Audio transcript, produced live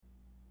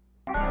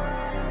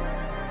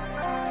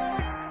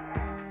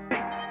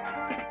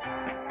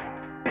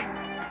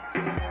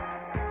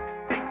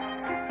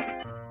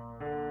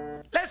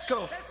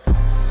go.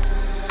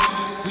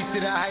 We see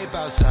the hype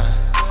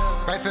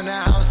outside, right from the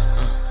house.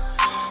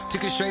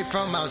 Took it straight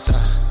from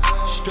outside,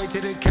 straight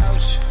to the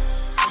couch.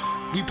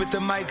 We put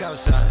the mic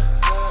outside,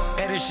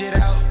 edit shit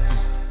out.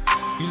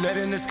 You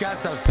letting the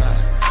scouts outside,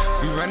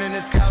 we running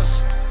this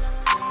couch.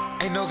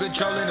 Ain't no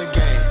control in the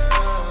game,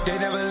 they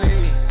never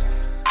leave.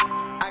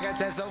 I got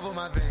tats over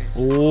my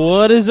veins.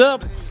 What is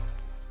up?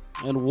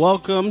 And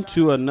welcome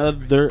to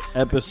another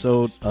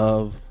episode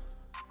of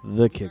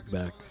The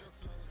Kickback.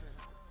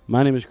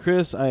 My name is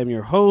Chris. I am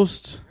your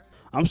host.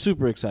 I'm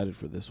super excited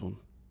for this one.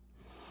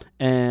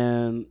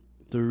 And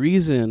the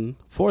reason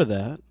for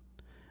that,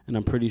 and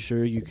I'm pretty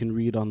sure you can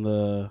read on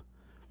the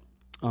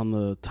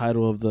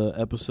title of the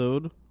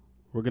episode,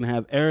 we're going to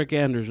have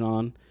Eryk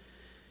on.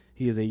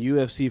 He is a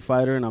UFC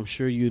fighter, and I'm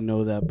sure you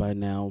know that by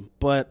now.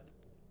 But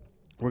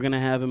we're going to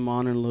have him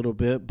on in a little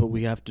bit, but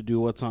we have to do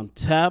what's on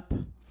tap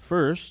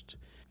first.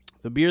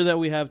 The beer that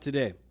we have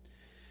today.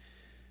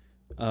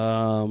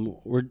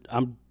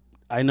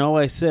 I know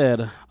I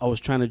said I was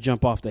trying to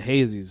jump off the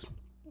hazies,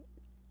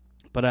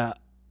 but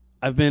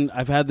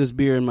I've had this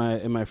beer in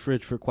my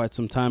fridge for quite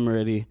some time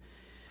already,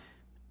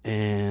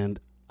 and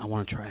I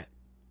want to try it.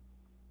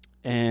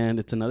 And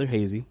it's another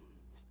hazy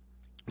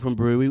from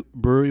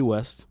Brewery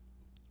West,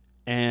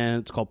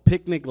 and it's called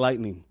Picnic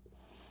Lightning.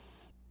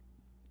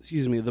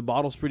 Excuse me. The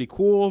bottle's pretty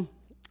cool.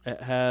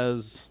 It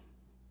has,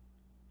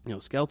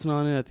 skeleton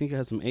on it. I think it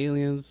has some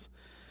aliens.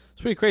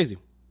 It's pretty crazy.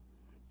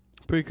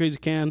 Pretty crazy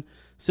can.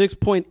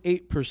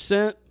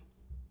 6.8%.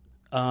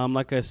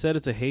 Like I said,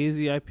 it's a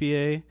hazy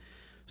IPA.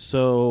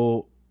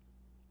 So,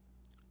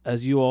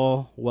 as you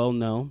all well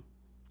know,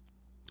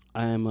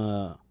 I am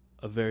a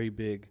very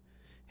big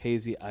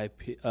hazy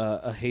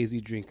a hazy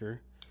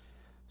drinker.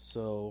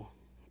 So,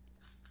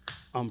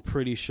 I'm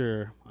pretty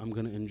sure I'm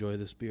going to enjoy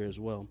this beer as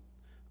well.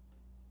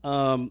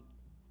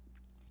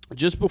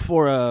 Just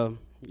before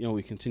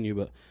we continue,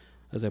 but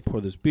as I pour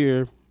this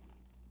beer,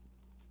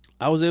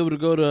 I was able to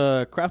go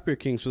to Craft Beer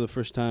Kings for the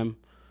first time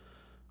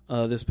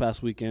this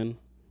past weekend.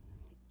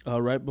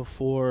 Right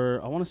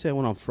before, I want to say I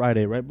went on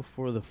Friday, right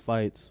before the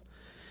fights.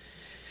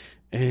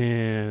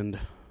 And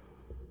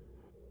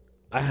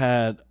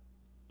it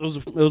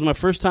was my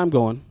first time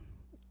going.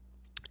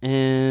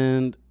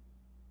 And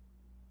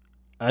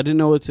I didn't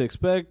know what to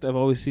expect. I've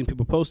always seen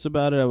people post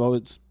about it. I've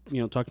always,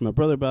 talked to my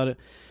brother about it.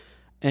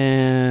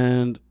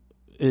 And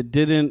it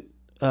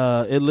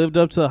lived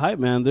up to the hype,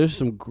 man. There's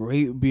some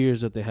great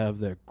beers that they have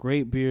there.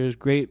 Great beers,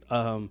 great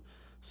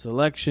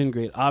selection,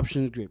 great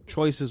options, great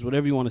choices,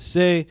 whatever you want to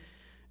say.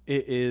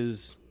 It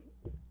is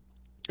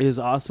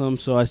awesome.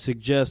 So I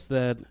suggest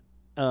that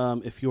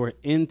if you're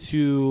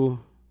into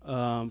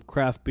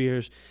craft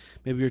beers,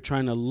 maybe you're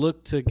trying to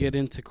look to get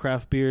into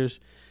craft beers,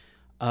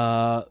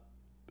 I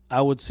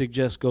would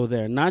suggest go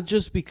there. Not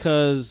just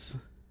because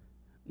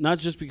it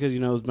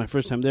was my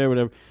first time there or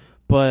whatever,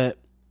 but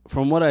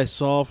from what I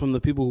saw from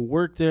the people who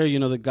worked there,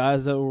 the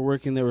guys that were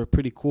working there were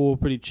pretty cool,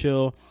 pretty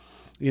chill.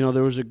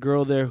 There was a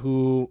girl there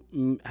who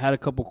had a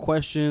couple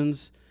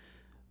questions.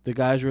 The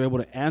guys were able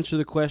to answer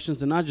the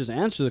questions, and not just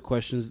answer the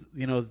questions.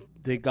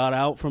 They got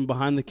out from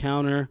behind the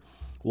counter,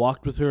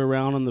 walked with her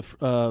around on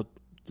the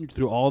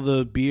through all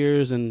the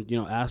beers, and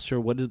asked her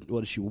what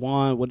does she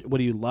want, what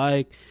do you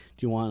like?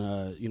 Do you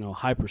want a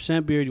high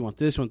percent beer? Do you want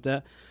this? You want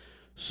that?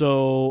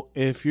 So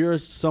if you're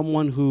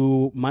someone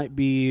who might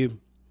be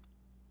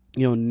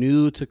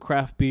new to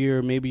craft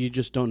beer, maybe you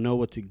just don't know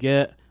what to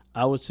get,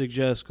 I would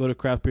suggest go to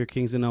Craft Beer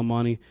Kings in El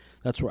Monte.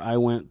 That's where I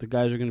went. The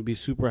guys are going to be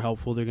super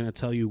helpful. They're going to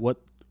tell you what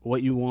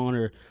you want,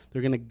 or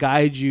they're going to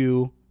guide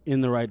you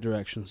in the right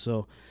direction.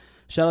 So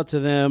shout out to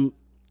them.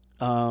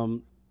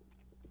 I'm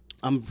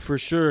for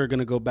sure going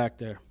to go back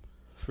there.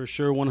 For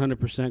sure,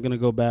 100% going to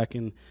go back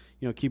and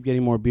keep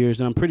getting more beers.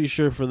 And I'm pretty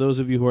sure for those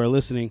of you who are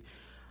listening,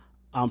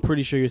 I'm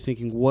pretty sure you're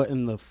thinking, what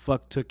in the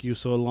fuck took you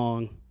so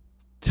long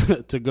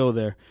to go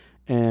there?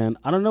 And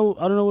I don't know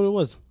what it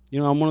was.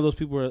 I'm one of those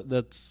people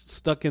that's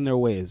stuck in their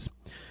ways.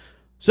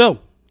 So,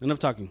 enough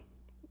talking.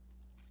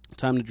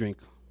 Time to drink.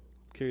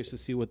 Curious to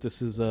see what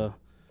this is. So,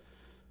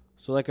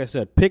 like I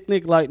said,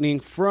 Picnic Lightning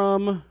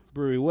from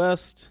Brewery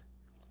West.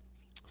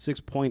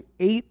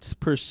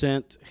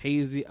 6.8%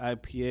 hazy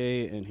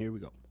IPA. And here we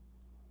go.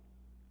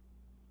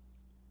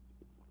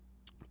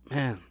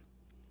 Man.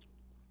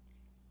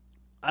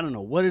 I don't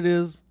know what it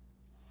is,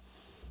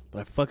 but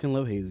I fucking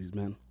love hazies,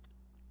 man.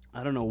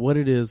 I don't know what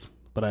it is,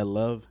 but I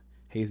love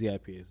hazy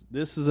IPAs.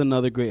 This is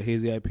another great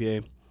hazy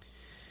IPA.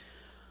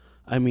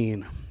 I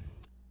mean,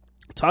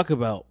 talk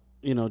about,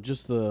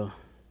 just the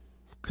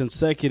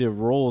consecutive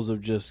roles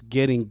of just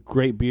getting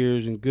great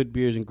beers and good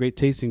beers and great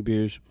tasting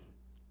beers.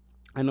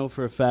 I know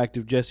for a fact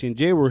if Jesse and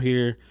Jay were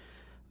here,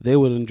 they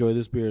would enjoy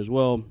this beer as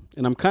well.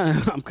 And I'm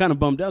kind of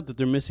bummed out that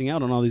they're missing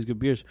out on all these good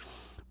beers.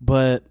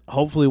 But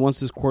hopefully once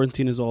this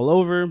quarantine is all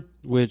over,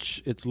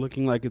 which it's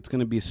looking like it's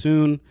going to be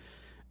soon,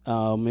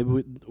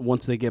 maybe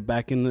once they get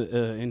back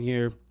in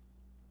here,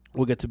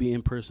 we'll get to be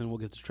in person. We'll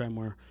get to try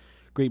more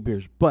great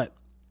beers. But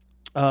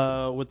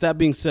with that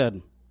being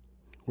said,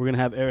 we're going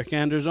to have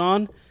Eryk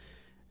on.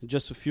 in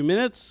just a few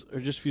minutes, or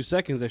just a few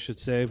seconds, I should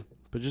say.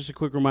 But just a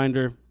quick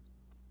reminder,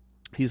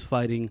 he's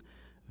fighting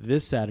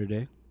this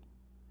Saturday,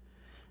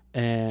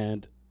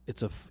 and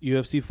it's a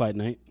UFC fight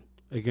night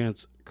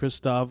against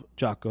Krzysztof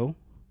Jotko.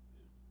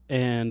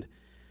 And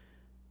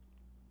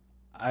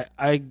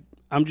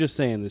I'm just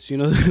saying this,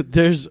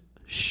 there's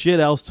shit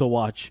else to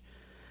watch.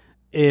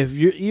 If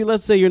you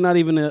let's say you're not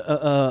even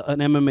an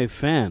MMA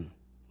fan,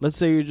 let's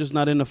say you're just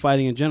not into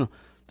fighting in general,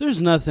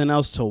 there's nothing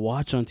else to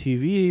watch on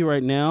TV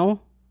right now.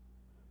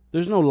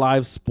 There's no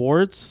live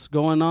sports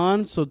going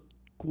on, so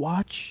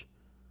watch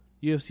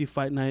UFC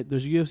Fight Night.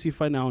 There's a UFC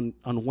Fight Night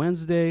on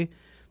Wednesday.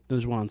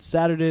 There's one on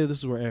Saturday. This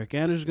is where Eryk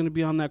Anders is going to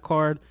be on that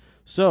card.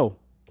 So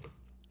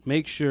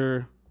make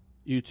sure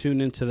you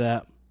tune into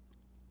that.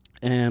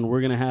 And we're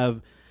going to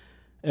have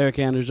Eryk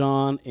Anders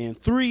on in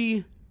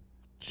 3,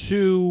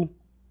 2,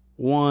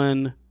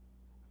 1,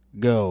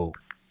 go.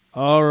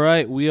 All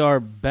right, we are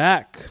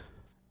back.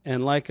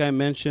 And like I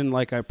mentioned,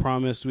 like I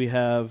promised, we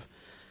have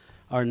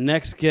our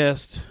next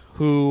guest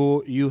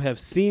who you have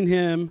seen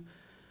him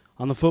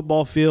on the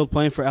football field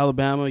playing for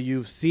Alabama.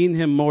 You've seen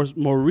him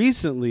more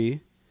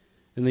recently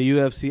in the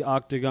UFC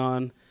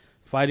octagon,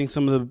 fighting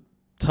some of the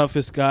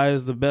toughest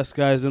guys, the best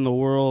guys in the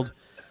world.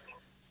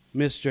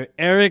 Mr.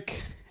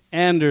 Eryk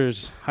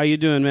Anders, how you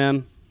doing,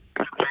 man?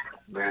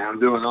 Man, I'm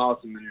doing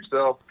awesome. And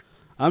yourself?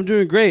 I'm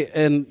doing great.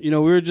 And, we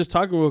were just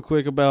talking real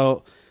quick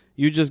about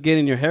you just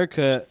getting your hair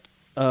cut.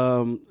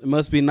 It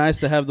must be nice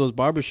to have those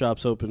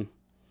barbershops open.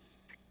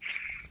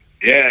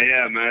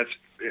 Yeah, man.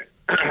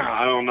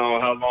 I don't know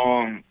how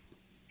long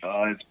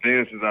it's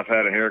been since I've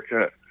had a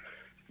haircut.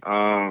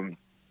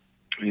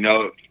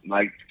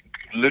 Like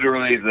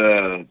literally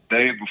the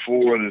day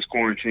before this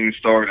quarantine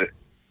started.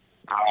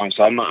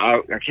 So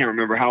I can't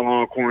remember how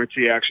long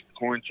quarantine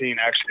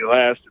actually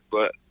lasted,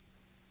 but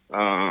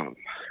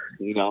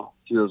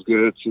feels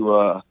good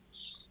to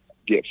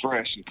get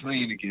fresh and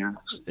clean again.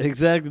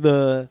 Exactly.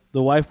 The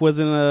wife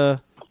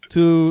wasn't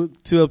too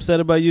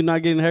upset about you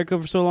not getting a haircut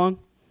for so long?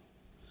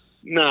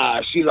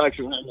 Nah, she likes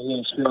it when I'm a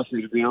little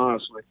scruffy, to be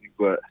honest with you.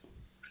 But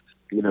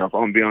if I'm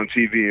gonna be on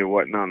TV and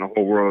whatnot, and the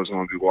whole world's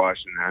gonna be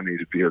watching, I need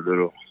to be a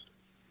little,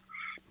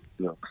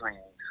 clean.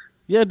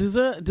 Yeah, does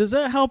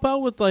that help out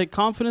with like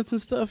confidence and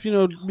stuff?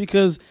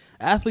 Because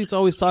athletes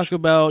always talk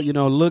about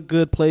look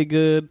good, play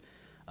good.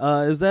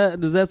 Does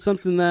that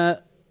something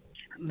that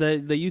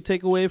you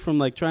take away from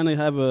like trying to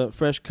have a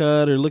fresh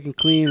cut or looking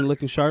clean and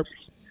looking sharp?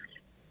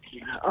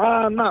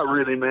 Not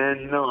really,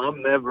 man.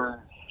 I'm never.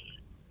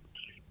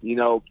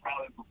 Probably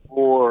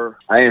before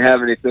I didn't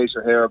have any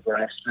facial hair,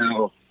 but I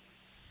still,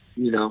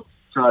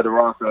 tried to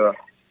rock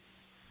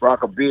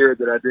a beard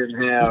that I didn't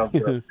have.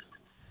 But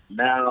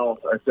now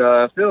I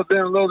feel a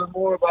little bit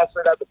more about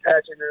out the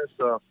patchiness.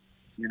 So,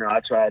 I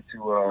tried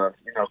to,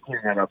 clean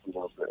that up a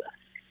little bit.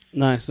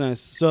 Nice.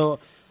 So,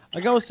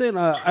 like I was saying,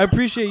 I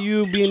appreciate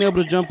you being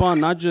able to jump on,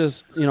 not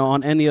just,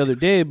 on any other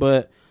day,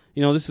 but,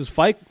 this is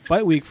fight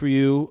week for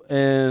you.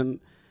 And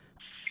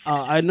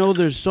I know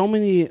there's so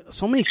many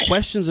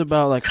questions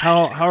about like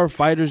how are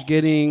fighters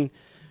getting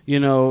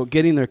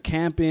their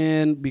camp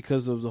in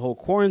because of the whole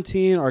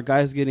quarantine? Are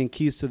guys getting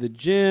keys to the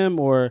gym,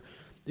 or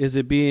is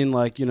it being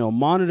like,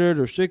 monitored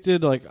or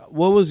restricted? Like,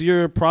 what was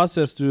your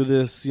process through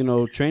this,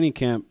 training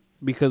camp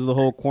because of the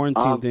whole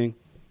quarantine thing?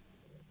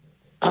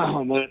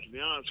 Oh man, to be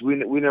honest, we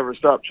never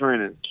stopped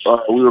training.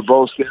 We were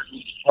both scheduled to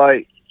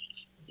fight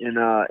in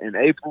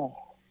April,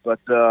 but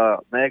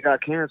man, it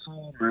got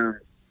canceled, man.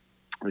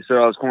 We said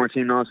all this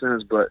quarantine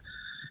nonsense, but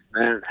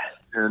man,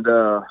 and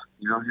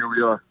here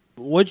we are.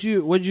 What'd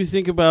you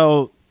think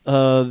about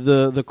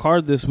the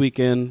card this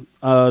weekend?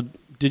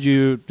 Did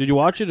you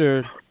watch it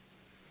or?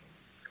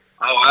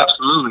 Oh,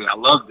 absolutely! I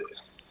loved it.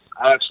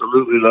 I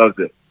absolutely loved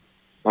it.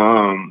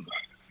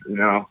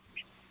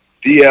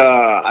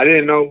 I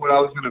didn't know what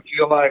I was going to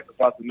feel like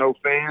about the no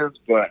fans,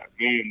 but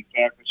man, the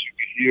fact that you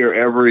could hear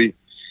every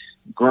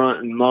grunt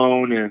and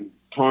moan and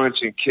punch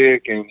and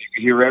kick, and you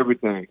could hear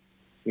everything.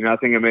 I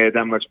think it made it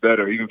that much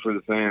better, even for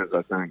the fans,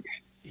 I think.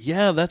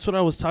 Yeah, that's what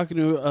I was talking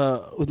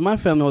to with my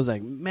family. I was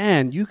like,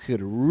 man, you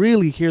could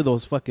really hear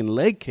those fucking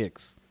leg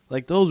kicks.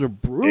 Like, those are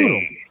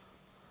brutal.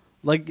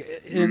 Like,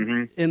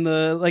 in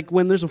the, like,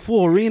 when there's a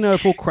full arena, a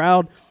full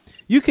crowd,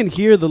 you can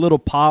hear the little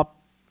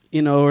pop,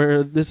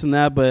 or this and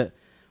that, but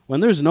when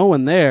there's no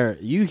one there,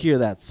 you hear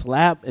that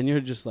slap, and you're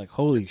just like,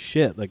 holy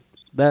shit. Like,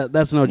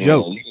 that's no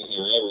joke. You can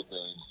hear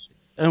everything.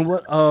 And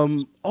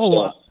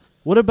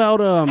what about,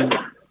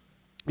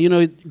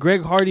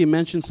 Greg Hardy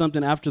mentioned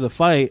something after the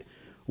fight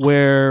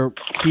where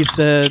he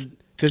said,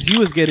 because he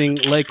was getting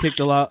leg kicked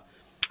a lot,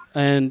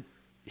 and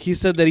he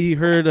said that he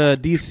heard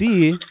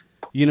DC,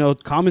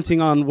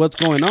 commenting on what's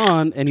going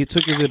on, and he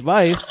took his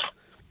advice.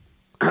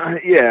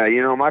 Yeah,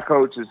 my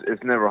coach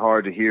it's never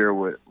hard to hear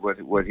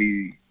what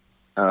he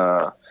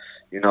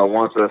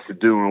wants us to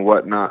do and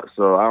whatnot.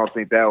 So I don't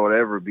think that would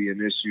ever be an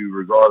issue,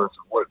 regardless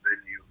of what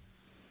venue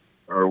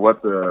or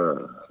what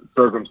the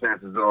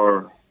circumstances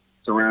are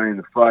surrounding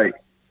the fight.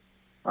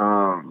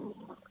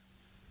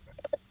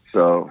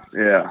 So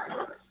yeah.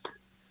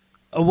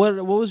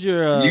 What was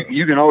your?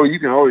 You can always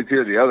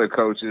hear the other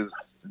coaches.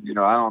 I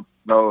don't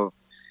know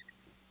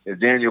if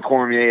Daniel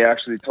Cormier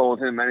actually told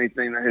him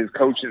anything that his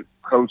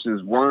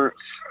coaches weren't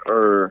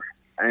or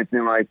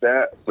anything like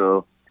that.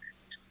 So,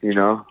 but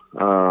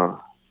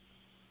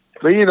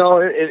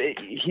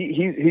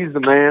he's the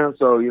man.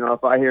 So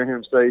if I hear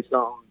him say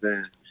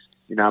something,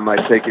 then I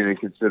might take it into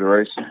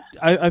consideration.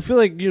 I feel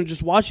like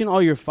just watching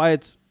all your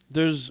fights,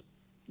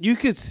 you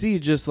could see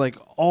just like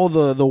all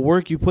the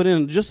work you put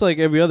in, just like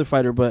every other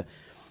fighter. But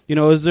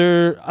is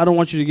there? I don't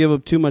want you to give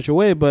up too much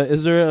away, but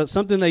is there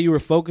something that you were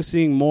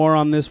focusing more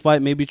on this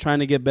fight, maybe trying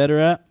to get better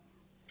at?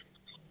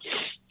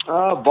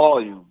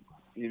 Volume.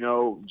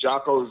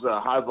 Jocko's a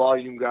high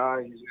volume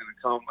guy. He's going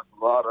to come with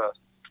a lot of,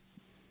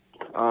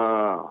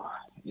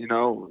 he's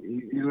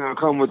going to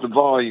come with the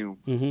volume.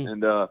 Mm-hmm.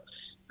 And the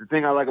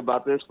thing I like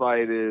about this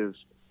fight is,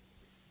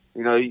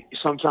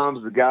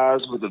 sometimes the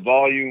guys with the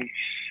volume,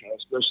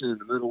 especially in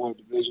the middleweight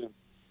division,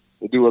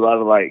 they do a lot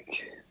of like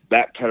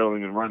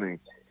backpedaling and running.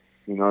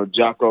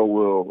 Jocko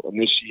will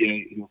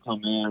initiate, he'll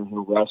come in,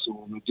 he'll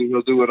wrestle,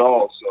 he'll do it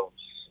all. So,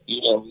 he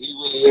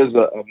really is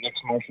a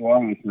mixed martial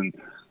artist, and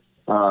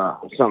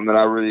something that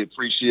I really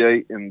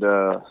appreciate, and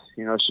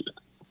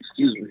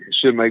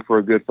should make for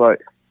a good fight.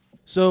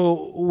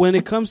 So when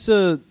it comes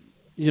to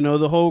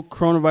the whole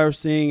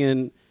coronavirus thing,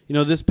 and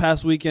this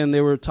past weekend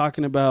they were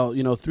talking about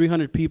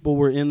 300 people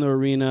were in the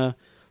arena.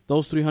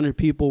 Those 300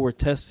 people were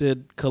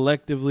tested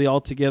collectively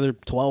altogether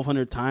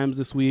 1,200 times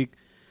this week.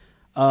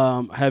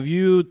 Have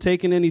you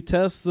taken any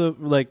tests,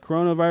 like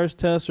coronavirus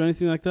tests or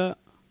anything like that?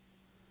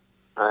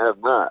 I have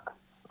not.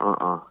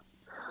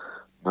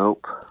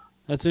 Nope.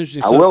 That's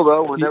interesting. I will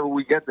though. Whenever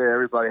we get there,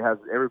 everybody's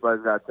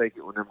got to take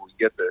it whenever we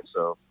get there.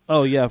 So.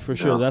 Oh yeah, for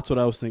sure. That's what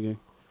I was thinking.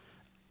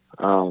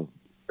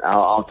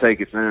 I'll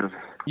take it then.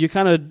 You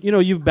kind of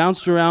you've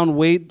bounced around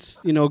weights,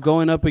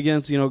 going up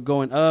against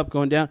going up,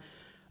 going down.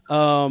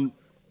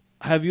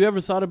 Have you ever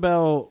thought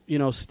about,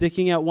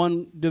 sticking at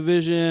one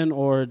division,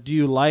 or do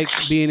you like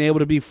being able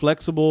to be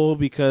flexible?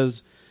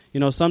 Because,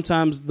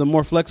 sometimes the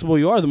more flexible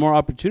you are, the more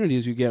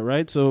opportunities you get,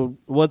 right? So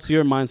what's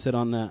your mindset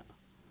on that?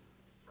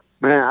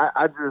 Man,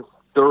 I just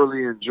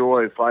thoroughly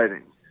enjoy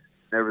fighting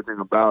and everything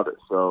about it.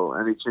 So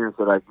any chance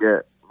that I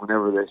get,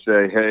 whenever they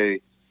say,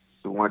 hey,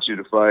 we want you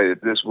to fight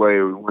it this way,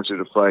 or we want you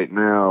to fight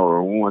now,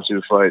 or we want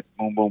you to fight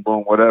boom, boom,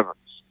 boom, whatever,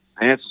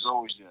 the answer's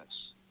always yes.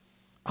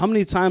 How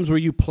many times were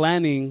you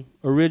planning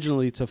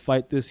originally to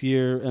fight this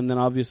year, and then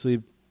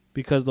obviously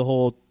because the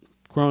whole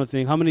Corona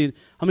thing, how many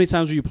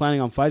times were you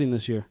planning on fighting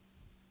this year?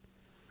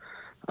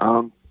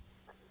 Before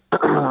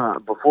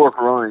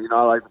Corona,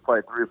 I like to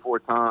fight 3 or 4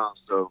 times.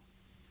 So,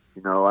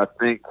 I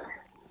think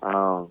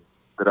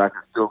that I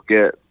can still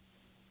get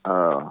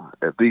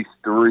at least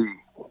 3.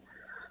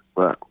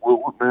 But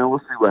we'll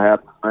see what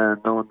happens, man.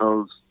 No one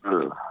knows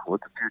what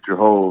the future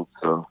holds.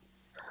 So.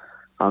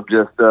 I'm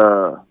just,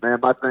 man,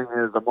 my thing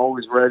is I'm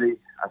always ready.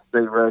 I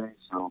stay ready.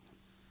 So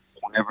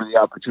whenever the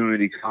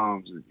opportunity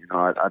comes,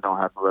 I don't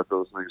have to let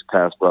those things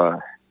pass by.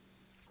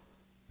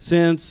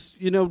 Since,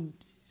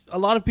 a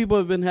lot of people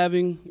have been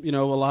having, a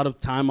lot of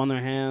time on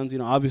their hands.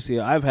 Obviously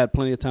I've had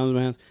plenty of time on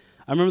my hands.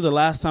 I remember the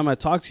last time I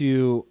talked to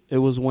you, it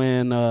was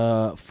when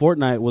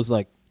Fortnite was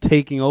like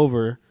taking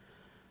over.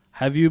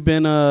 Have you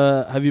been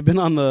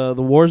on the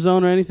war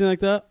zone or anything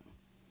like that?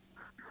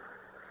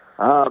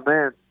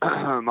 Man,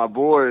 my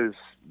boys,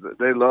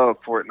 they love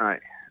Fortnite.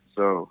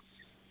 So,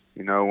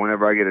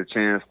 whenever I get a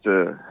chance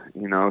to,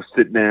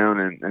 sit down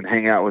and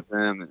hang out with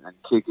them and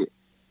kick it,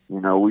 we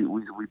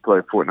play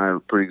Fortnite a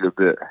pretty good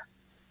bit.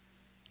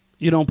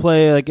 You don't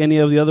play like any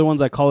of the other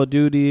ones, like Call of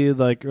Duty,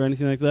 or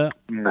anything like that?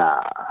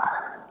 Nah.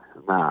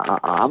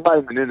 I'm not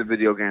even into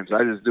video games.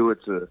 I just do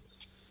it to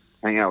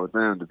hang out with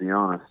them, to be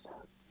honest.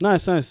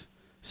 Nice.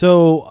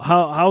 So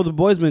how have the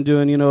boys been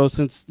doing,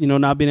 since,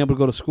 not being able to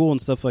go to school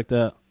and stuff like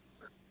that?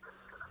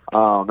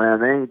 Oh man,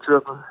 they ain't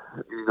tripping,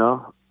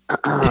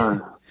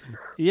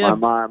 Yeah.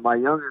 My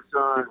youngest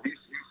son, he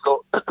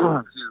sold.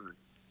 Excuse me.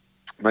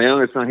 My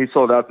youngest son, he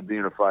sold out to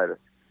being a fighter.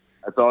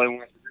 That's all he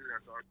wants to do.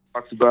 That's all he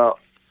talks about.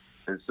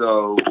 And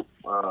so,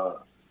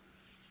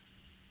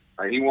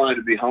 he wanted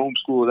to be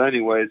homeschooled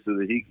anyway, so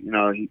that he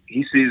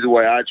sees the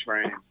way I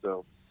train,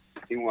 so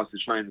he wants to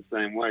train the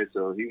same way.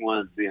 So he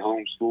wanted to be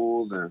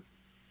homeschooled, and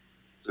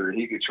so that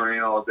he could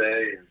train all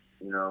day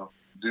and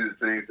do the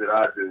things that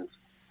I do.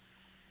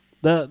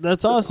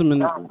 That's awesome.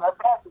 And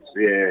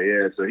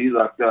yeah. So he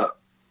locked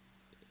up.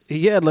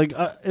 Yeah,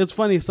 it's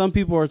funny. Some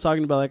people are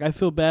talking about I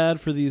feel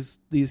bad for these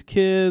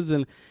kids,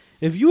 and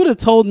if you would have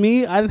told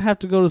me I didn't have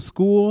to go to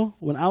school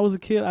when I was a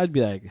kid, I'd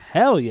be like,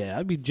 hell yeah,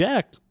 I'd be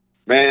jacked.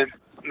 Man,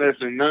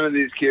 listen, none of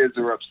these kids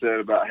are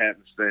upset about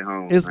having to stay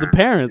home. It's the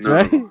parents,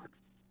 right?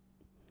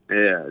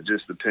 Yeah,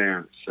 just the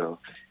parents. So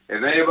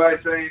if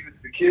anybody's saying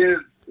it's the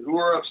kids who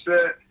are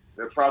upset,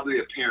 they're probably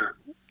a parent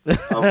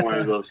of one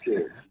of those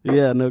kids.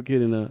 Yeah, no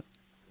kidding. No.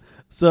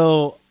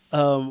 So,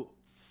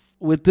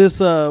 with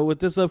this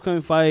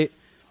upcoming fight,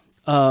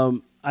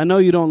 I know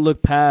you don't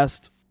look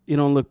past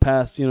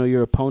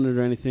your opponent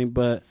or anything,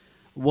 but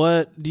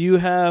what do you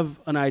have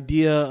an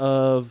idea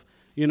of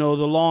the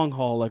long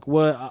haul? Like,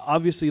 what?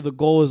 Obviously, the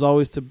goal is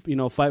always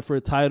to fight for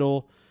a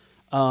title.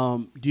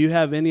 Do you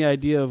have any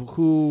idea of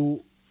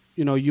who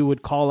you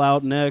would call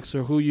out next,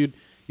 or who you'd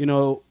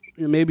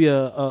maybe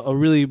a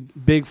really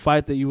big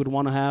fight that you would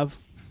want to have?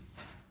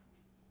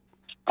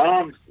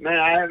 Man,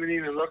 I haven't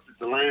even looked at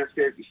the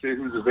landscape to see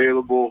who's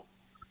available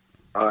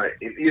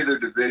in either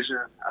division.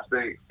 I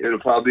think it'll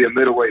probably be a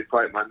middleweight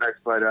fight, my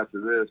next fight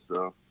after this.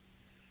 So,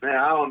 man,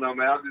 I don't know,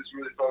 man. I'm just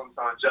really focused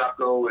on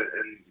Jocko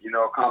and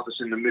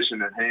accomplishing the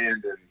mission at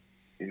hand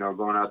and,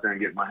 going out there and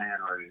getting my hand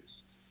raised.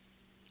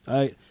 All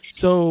right.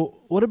 So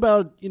what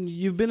about,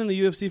 you've been in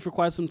the UFC for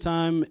quite some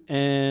time,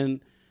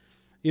 and,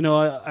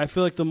 I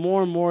feel like the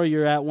more and more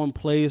you're at one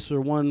place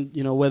or one,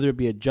 whether it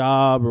be a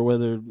job or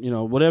whether,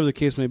 whatever the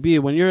case may be,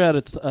 when you're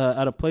at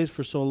a place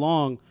for so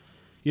long,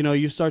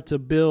 you start to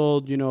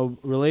build,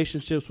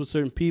 relationships with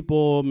certain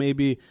people.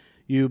 Maybe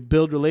you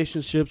build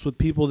relationships with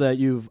people that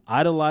you've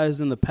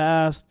idolized in the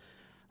past.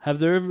 Have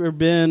there ever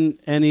been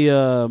any,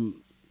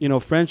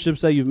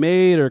 friendships that you've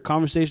made or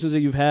conversations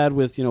that you've had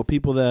with,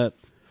 people that,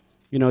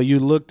 you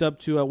looked up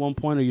to at one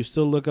point or you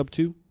still look up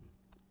to?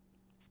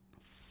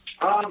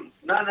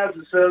 Not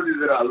necessarily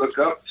that I look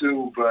up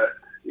to, but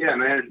yeah,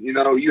 man,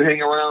 you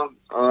hang around,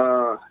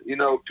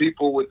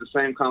 people with the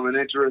same common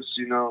interests,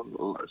 you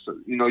go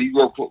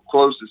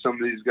close to some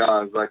of these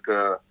guys like,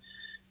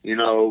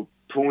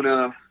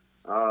 Puna,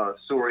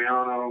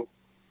 Soriano,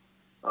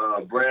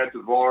 Brad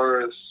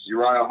Tavares,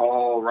 Uriah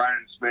Hall,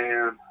 Ryan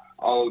Spann,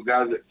 all those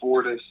guys at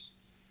Fortis.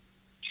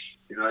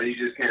 You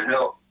just can't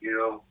help,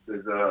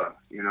 because,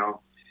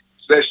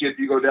 especially if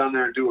you go down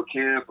there and do a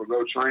camp or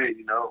go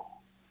train,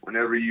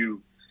 whenever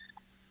you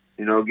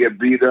get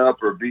beat up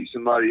or beat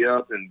somebody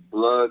up and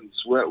blood and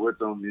sweat with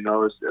them,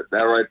 it's that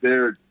right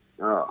there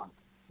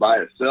by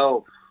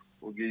itself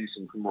will give you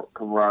some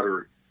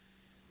camaraderie.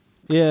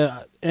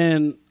 Yeah,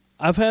 and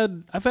I've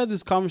had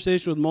this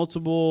conversation with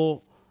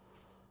multiple,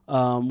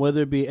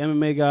 whether it be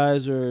MMA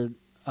guys or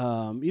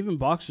even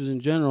boxers in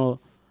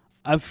general.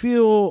 I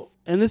feel,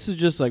 and this is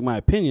just like my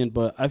opinion,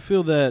 but I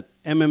feel that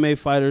MMA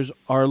fighters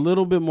are a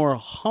little bit more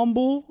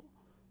humble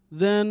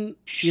than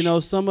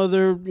some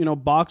other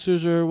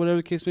boxers or whatever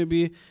the case may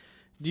be.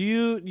 Do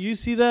you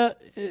see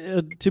that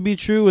to be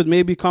true with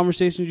maybe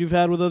conversations you've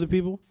had with other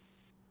people?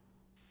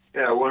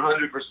 Yeah,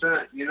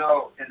 100%. In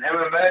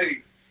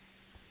MMA,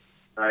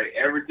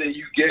 everything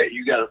you get,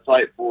 you got to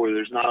fight for.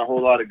 There's not a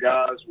whole lot of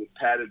guys with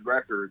padded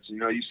records.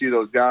 You see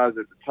those guys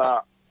at the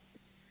top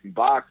in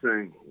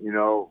boxing.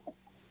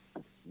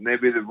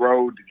 Maybe the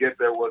road to get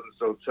there wasn't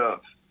so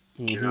tough.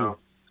 Mm-hmm.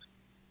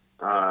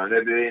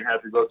 Maybe they didn't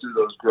have to go through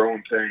those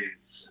growing pains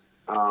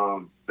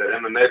that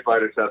MMA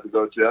fighters have to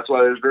go through. That's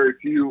why there's very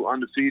few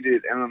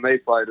undefeated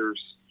MMA fighters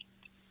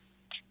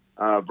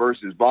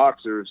versus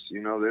boxers.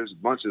 There's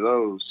a bunch of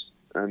those,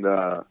 and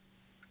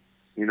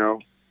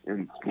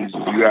and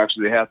you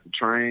actually have to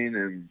train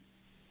and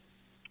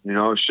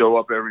show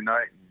up every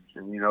night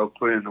and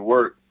put in the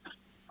work.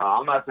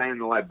 I'm not saying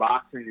that like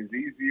boxing is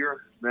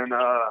easier than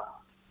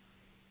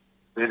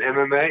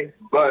MMA,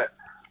 but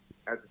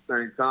at the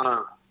same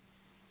time,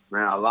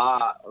 man, a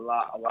lot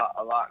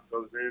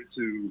goes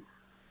into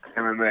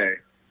MMA.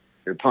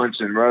 You're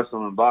punching,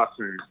 wrestling,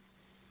 boxing,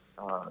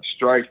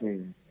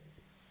 striking,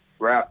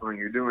 grappling.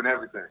 You're doing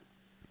everything.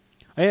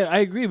 I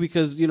agree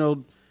because,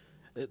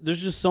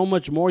 there's just so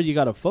much more you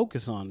got to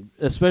focus on,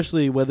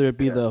 especially whether it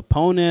be the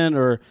opponent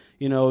or,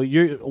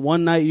 you're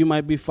one night you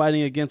might be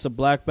fighting against a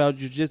black belt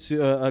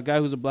jiu-jitsu, a guy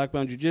who's a black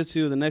belt in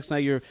jiu-jitsu. The next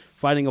night you're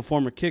fighting a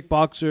former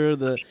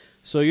kickboxer.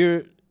 So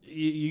you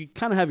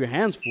kind of have your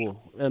hands full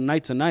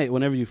night to night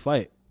whenever you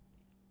fight.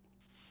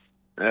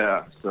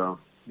 Yeah, so,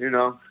 there's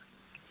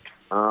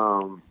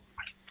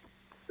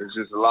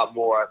just a lot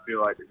more, I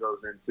feel like, that goes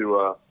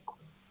into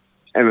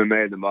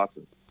MMA than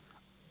boxing.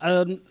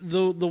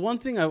 The one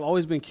thing I've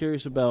always been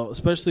curious about,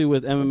 especially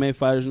with MMA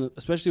fighters, and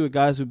especially with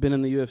guys who've been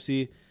in the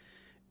UFC,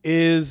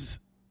 is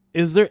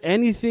there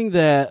anything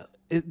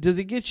does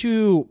it get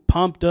you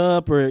pumped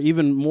up or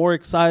even more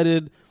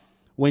excited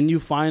when you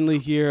finally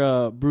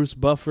hear Bruce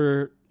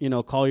Buffer,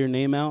 call your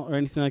name out or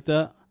anything like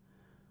that?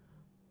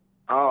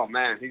 Oh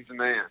man, he's the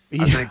man.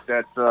 Yeah. I think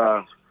that's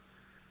a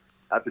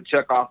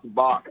check off the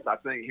box. I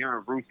think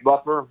hearing Bruce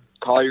Buffer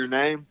call your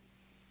name,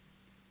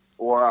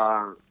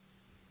 or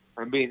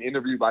and being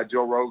interviewed by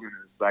Joe Rogan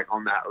is like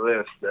on that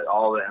list that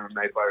all the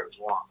MMA fighters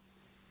want.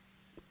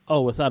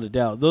 Oh, without a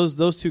doubt,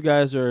 those two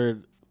guys are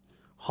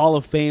Hall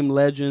of Fame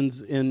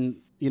legends in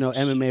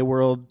MMA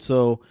world.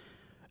 So,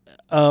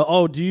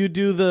 do you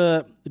do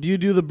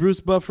the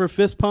Bruce Buffer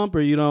fist pump,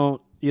 or you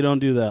don't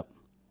do that?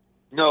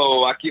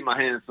 No, I keep my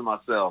hands to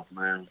myself,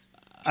 man.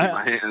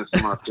 My hands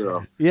to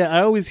myself. Yeah,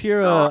 I always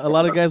hear a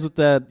lot of guys with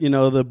that,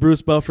 the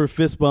Bruce Buffer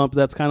fist bump.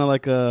 That's kind of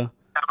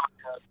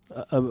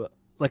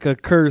like a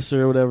curse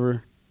or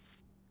whatever.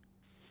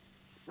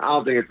 I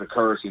don't think it's a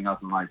curse or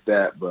nothing like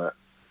that, but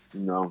I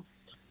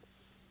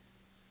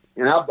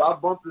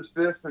bumped his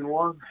fist in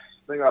one.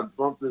 I think I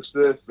bumped his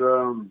fist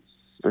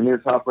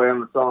against Rafael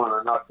Nadal, and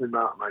I knocked him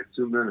out in like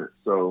 2 minutes.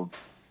 So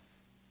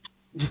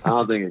I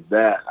don't think it's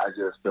that. I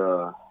just,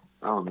 I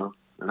don't know.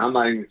 And I'm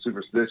not even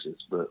superstitious,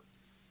 but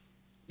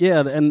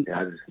Yeah, and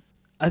yeah,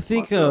 I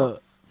think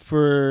for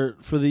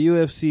the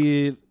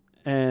UFC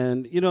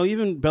and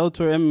even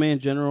Bellator MMA in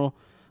general,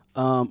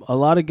 a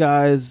lot of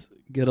guys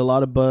get a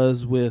lot of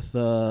buzz with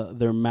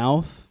their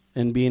mouth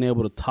and being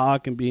able to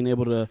talk and being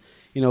able to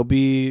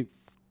be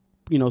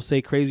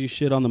say crazy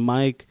shit on the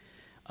mic.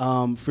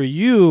 For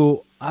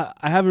you,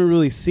 I haven't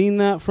really seen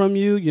that from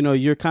you.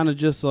 You're kind of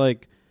just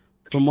like,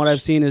 from what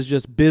I've seen, is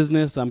just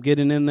business. I'm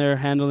getting in there,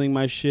 handling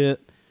my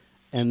shit,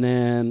 and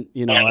then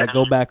I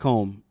go back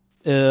home.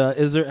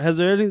 Has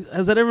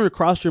that ever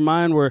crossed your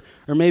mind or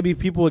maybe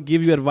people would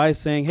give you advice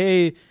saying,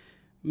 hey,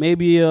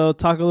 maybe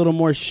talk a little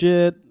more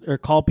shit or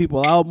call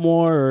people out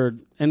more or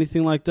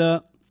anything like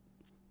that?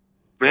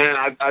 Man,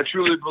 I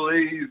truly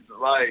believe,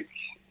 like,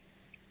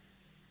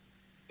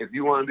 if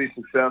you want to be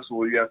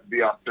successful, you have to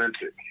be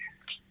authentic.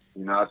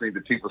 I think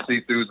that people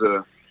see through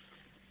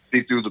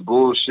the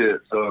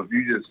bullshit. So if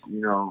you just,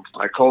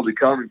 like Colby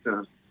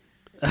Covington,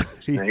 and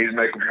he's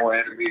making more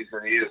enemies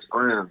than he is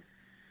friends.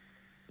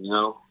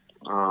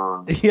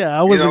 Yeah,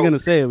 I wasn't gonna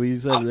say it, but you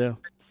said it. Yeah.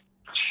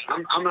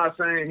 I'm not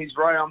saying he's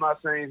right. I'm not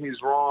saying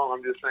he's wrong.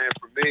 I'm just saying,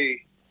 for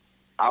me,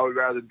 I would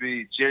rather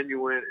be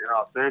genuine and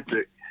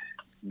authentic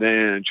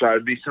than try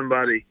to be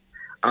somebody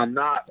I'm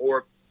not,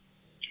 or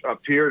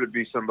appear to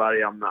be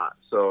somebody I'm not.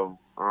 So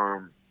I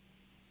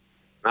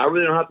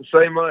really don't have to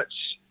say much.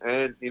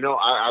 And,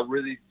 I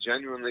really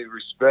genuinely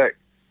respect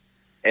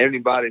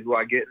anybody who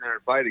I get in there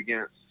and fight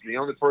against. The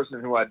only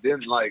person who I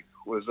didn't like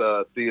was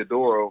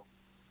Theodoro.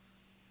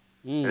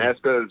 And that's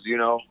because,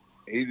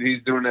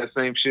 he's doing that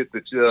same shit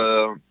that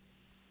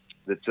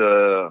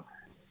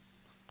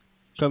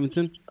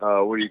Covington?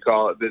 What do you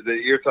call it? That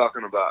you're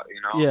talking about,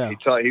 Yeah.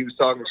 He was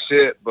talking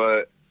shit,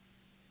 but,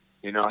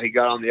 he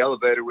got on the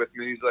elevator with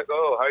me. He's like,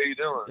 oh, how you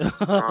doing?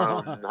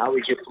 How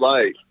was your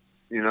flight?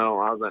 I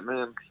was like,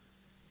 man,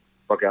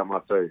 fuck out my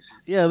face.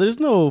 Yeah, there's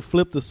no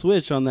flip the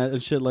switch on that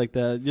and shit like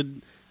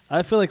that.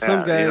 I feel like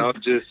some guys...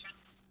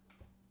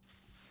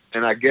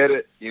 and I get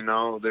it,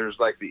 there's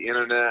like the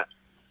internet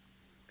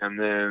and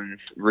then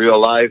real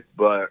life,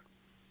 but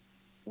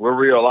we're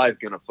real life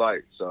gonna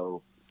fight.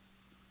 So,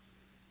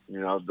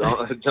 don't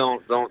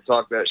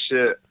talk that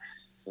shit,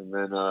 and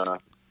then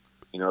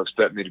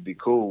expect me to be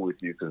cool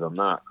with you, because I'm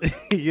not.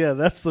 Yeah,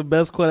 that's the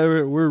best quote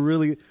ever. We're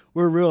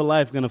real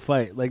life gonna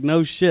fight. Like,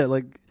 no shit.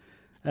 Like,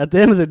 at the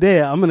end of the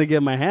day, I'm gonna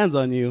get my hands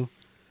on you,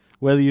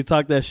 whether you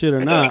talk that shit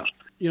or not.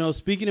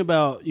 Speaking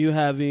about you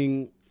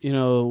having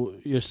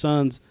your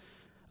sons.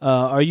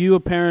 Are you a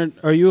parent?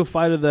 Are you a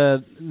fighter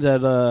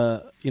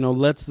that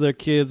lets their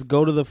kids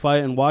go to the fight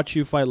and watch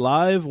you fight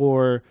live,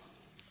 or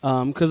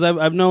because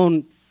I've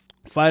known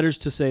fighters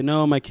to say,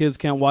 no, my kids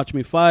can't watch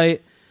me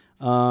fight.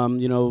 I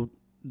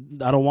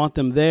don't want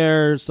them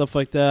there, stuff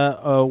like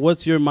that.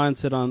 What's your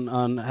mindset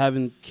on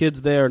having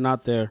kids there or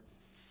not there?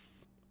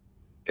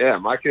 Yeah,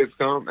 my kids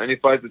come. Any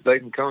fight that they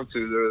can come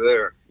to, they're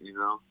there.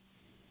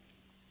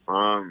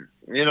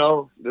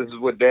 This is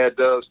what Dad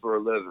does for a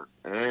living,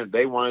 and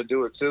they want to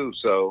do it too.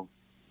 So,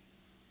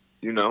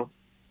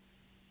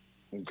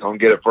 come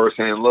get a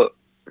first-hand look,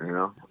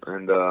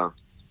 and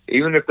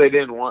even if they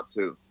didn't want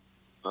to,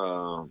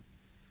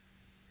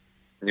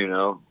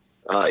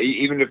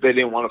 even if they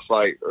didn't want to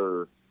fight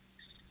or,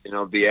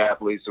 be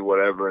athletes or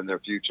whatever in their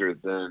future,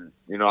 then,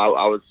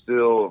 I would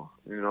still,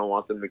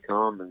 want them to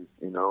come and,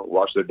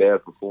 watch their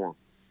dad perform.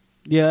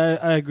 Yeah,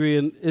 I agree.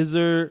 And is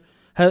there...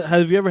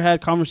 Have you ever had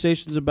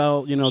conversations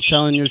about,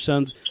 telling your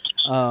sons,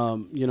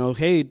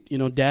 hey,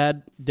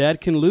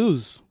 dad can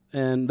lose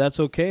and that's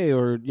okay.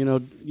 Or,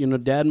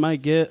 dad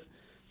might get,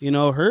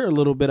 hurt a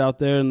little bit out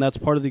there and that's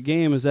part of the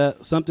game. Is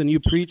that something you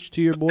preach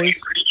to your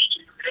boys?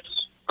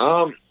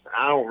 I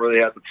don't really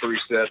have to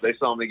preach that. They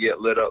saw me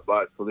get lit up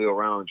by Khalil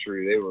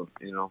Roundtree. They were,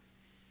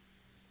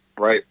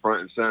 right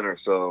front and center.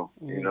 So,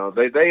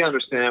 they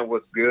understand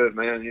what's good,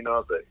 man.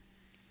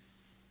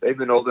 They've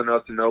been old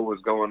enough to know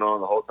what's going on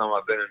the whole time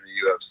I've been in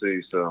the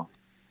UFC. So,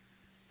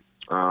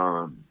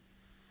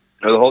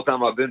 the whole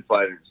time I've been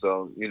fighting.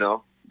 So,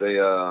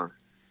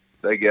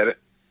 they get it.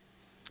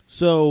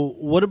 So,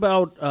 what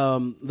about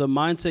the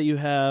mindset you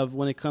have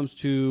when it comes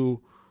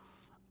to,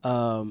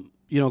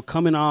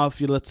 coming off,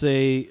 let's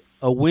say,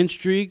 a win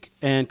streak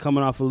and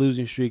coming off a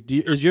losing streak?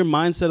 Is your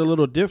mindset a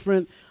little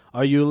different?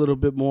 Are you a little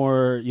bit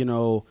more,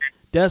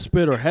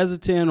 desperate or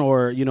hesitant,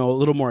 or a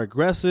little more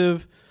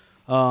aggressive?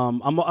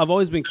 I've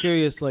always been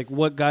curious, like,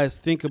 what guys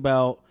think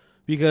about,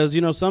 because,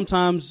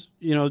 sometimes,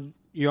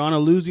 you're on a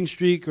losing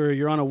streak or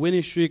you're on a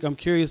winning streak. I'm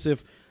curious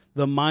if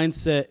the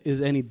mindset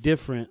is any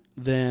different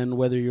than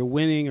whether you're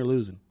winning or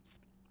losing.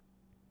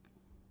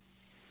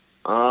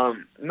 No,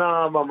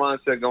 my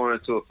mindset going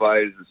into a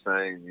fight is the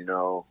same,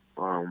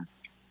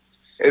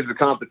 it's a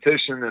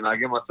competition, and I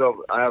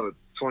have a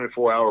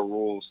 24-hour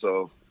rule.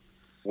 So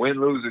win,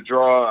 lose, or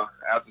draw,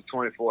 after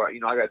 24,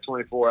 I got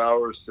 24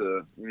 hours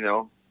to,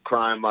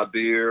 cry in my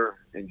beer,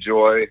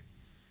 enjoy,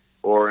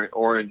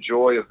 or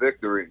enjoy a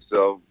victory.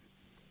 So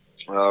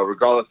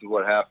regardless of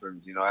what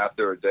happens,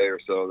 after a day or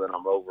so, then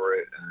I'm over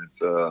it and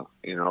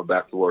it's,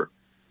 back to work.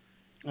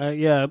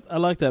 Yeah, I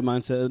like that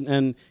mindset.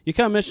 And you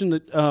kind of mentioned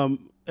that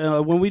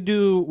when we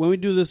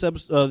do this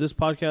episode, this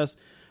podcast,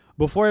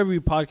 before every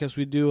podcast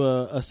we do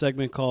a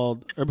segment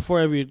called, or before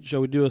every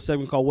show we do a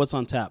segment called "What's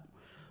on Tap,"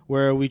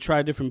 where we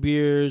try different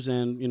beers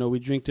and we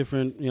drink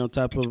different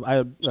type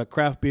of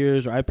craft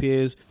beers or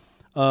IPAs.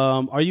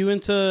 Are you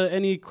into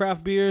any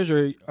craft beers,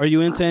 or are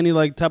you into any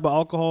like type of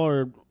alcohol,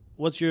 or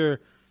what's your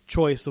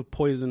choice of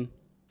poison?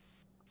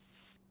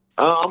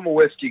 I'm a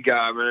whiskey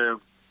guy,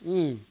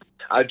 man.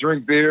 I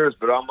drink beers,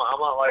 but I'm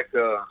not like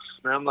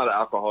I'm not an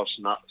alcohol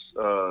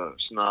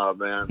snob,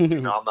 man.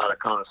 I'm not a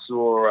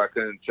connoisseur. I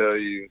couldn't tell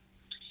you,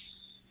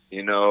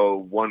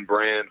 one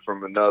brand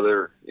from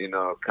another,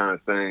 kind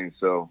of thing.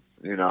 So,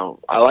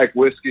 I like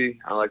whiskey.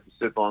 I like to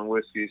sip on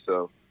whiskey.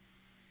 So,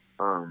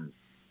 do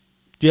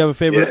you have a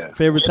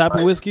favorite type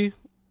of whiskey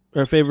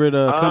or a favorite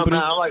company?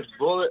 Man, I like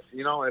Bullet.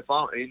 If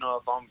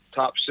I'm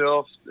top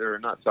shelf or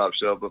not top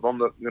shelf, but if I'm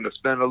going to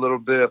spend a little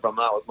bit, if I'm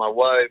out with my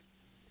wife,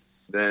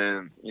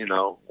 then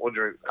I'll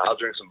drink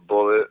some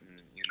Bullet,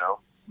 and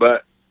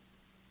But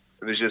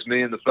if it's just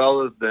me and the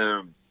fellas,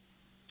 then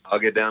I'll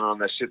get down on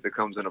that shit that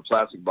comes in a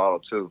plastic bottle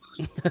too.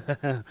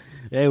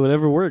 Hey,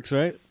 whatever works,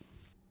 right?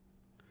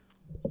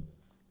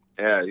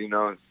 Yeah,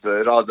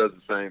 it all does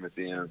the same at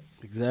the end.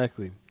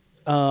 Exactly.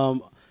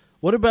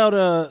 What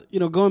about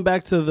going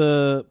back to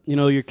the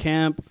your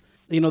camp?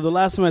 The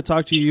last time I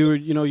talked to you,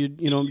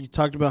 you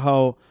talked about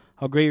how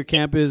great your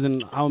camp is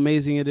and how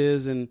amazing it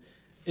is. And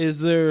is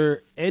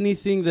there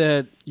anything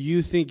that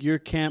you think your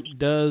camp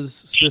does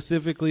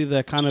specifically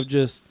that kind of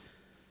just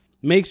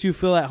makes you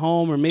feel at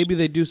home, or maybe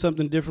they do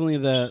something differently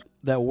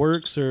that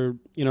works, or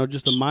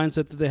just a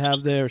mindset that they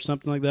have there, or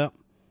something like that?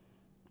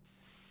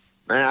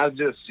 Man, I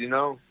just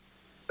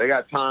they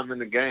got time in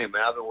the game,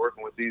 man. I've been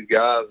working with these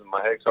guys and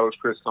my head coach,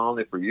 Chris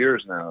Conley, for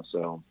years now.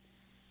 So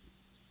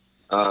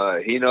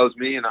he knows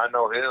me and I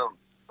know him,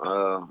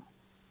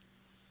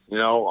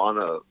 on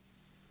a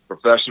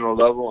professional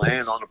level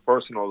and on a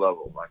personal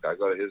level. Like, I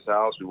go to his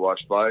house, we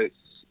watch fights,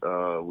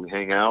 we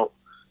hang out.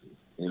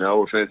 We're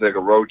going to take a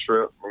road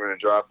trip. We're going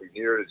to drive from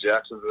here to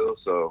Jacksonville.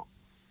 So,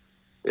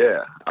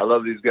 yeah, I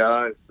love these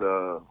guys.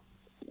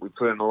 We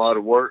put in a lot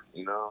of work,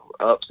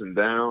 ups and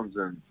downs,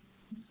 and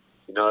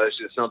it's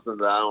just something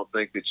that I don't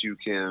think that you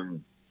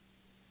can,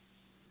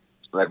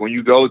 like, when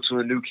you go to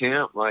a new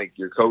camp, like,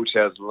 your coach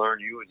has to learn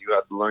you and you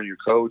have to learn your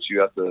coach. You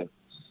have to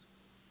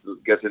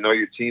get to know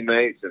your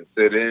teammates and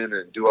fit in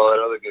and do all that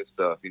other good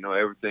stuff.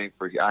 Everything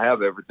I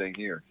have everything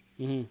here.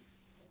 Mm-hmm.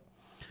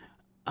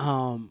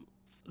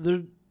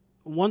 There's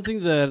one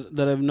thing that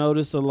I've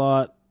noticed a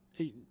lot,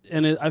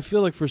 and I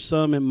feel like for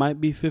some it might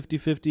be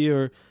 50-50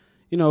 or,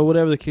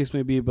 whatever the case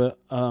may be, but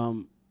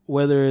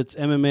whether it's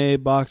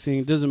MMA, boxing,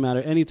 it doesn't matter,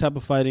 any type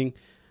of fighting,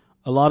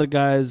 a lot of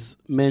guys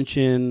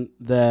mention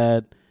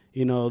that,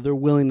 they're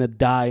willing to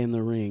die in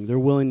the ring. They're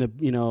willing to,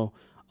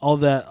 all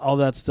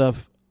that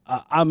stuff.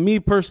 Me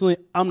personally,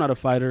 I'm not a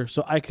fighter,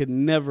 so I could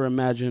never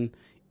imagine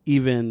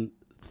even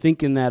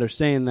thinking that or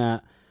saying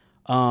that.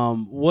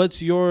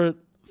 What's your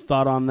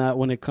thought on that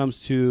when it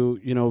comes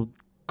to,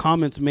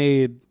 comments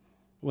made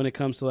when it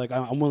comes to, like,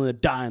 I'm willing to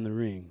die in the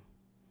ring?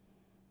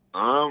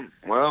 Well,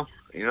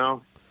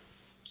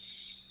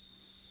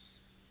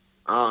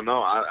 I don't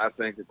know. I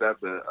think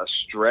that's a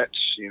stretch.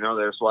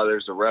 That's why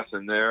there's a ref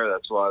in there.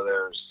 That's why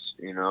there's,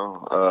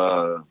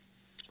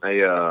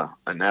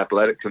 an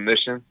athletic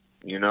commission,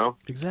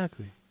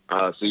 Exactly.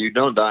 So you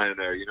don't die in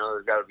there.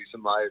 There's got to be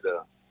somebody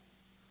to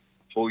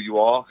pull you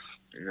off,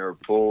 or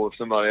pull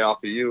somebody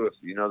off of you if,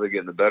 they're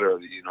getting the better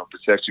of you,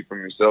 protect you from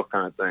yourself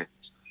kind of thing.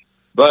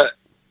 But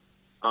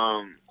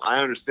I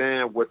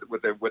understand what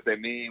they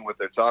mean, what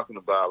they're talking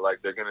about.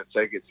 Like, they're going to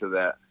take it to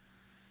that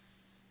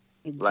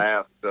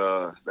last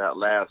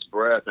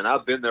breath. And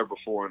I've been there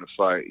before in a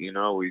fight,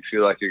 where you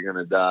feel like you're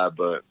going to die,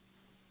 but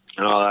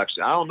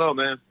actually, I don't know,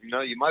 man.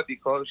 You might be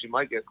close, you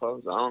might get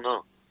close. I don't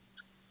know.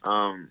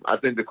 I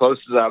think the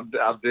closest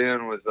I've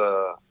been was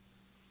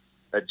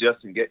at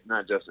Justin Gaethje.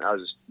 Not Justin. I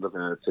was just looking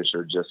at a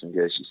picture of Justin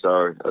Gaethje.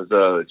 Sorry, it was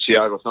the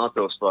Thiago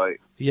Santos fight.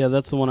 Yeah,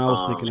 that's the one I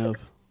was thinking of.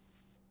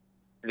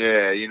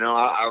 Yeah,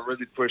 I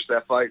really pushed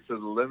that fight to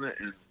the limit,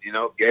 and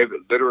gave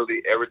it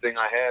literally everything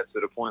I had to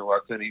the point where I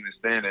couldn't even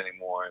stand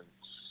anymore.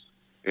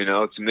 And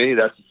to me,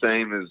 that's the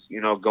same as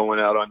going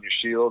out on your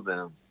shield.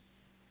 And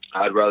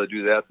I'd rather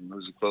do that than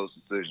lose a close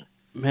decision.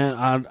 Man,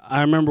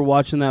 I remember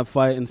watching that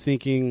fight and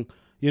thinking,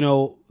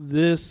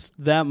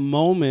 that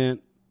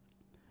moment,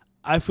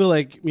 I feel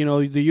like,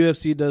 the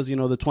UFC does,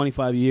 the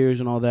 25 years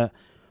and all that,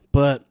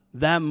 but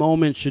that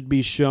moment should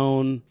be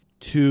shown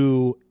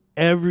to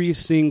every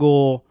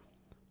single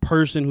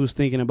person who's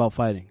thinking about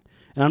fighting.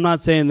 And I'm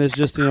not saying this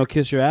just to,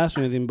 kiss your ass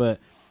or anything, but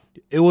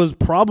it was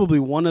probably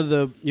one of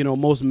the,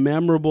 most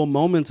memorable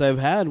moments I've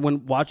had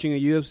when watching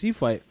a UFC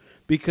fight,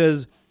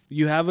 because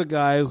you have a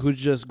guy who's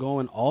just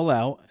going all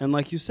out. And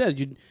like you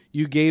said,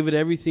 you gave it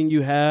everything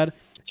you had.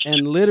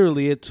 And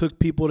literally, it took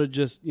people to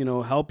just,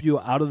 help you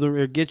out of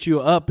or get you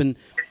up. And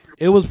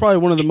it was probably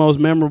one of the most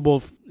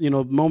memorable,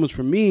 moments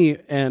for me.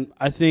 And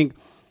I think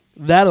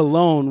that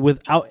alone,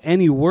 without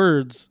any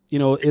words,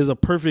 is a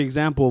perfect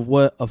example of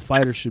what a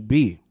fighter should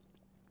be.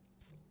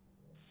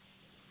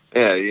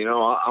 Yeah,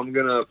 I'm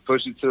gonna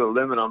push it to the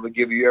limit. I'm gonna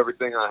give you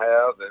everything I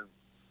have,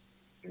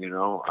 and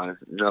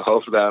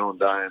hopefully I don't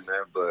die in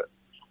there. But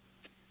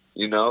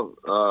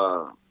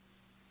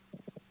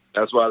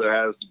that's why there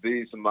has to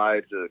be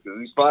somebody because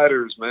these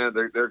fighters, man,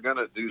 they're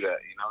gonna do that.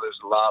 There's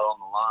a lot on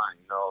the line.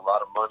 A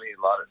lot of money,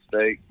 a lot at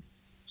stake.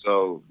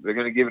 So they're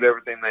gonna give it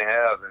everything they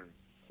have, and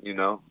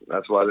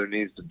that's why there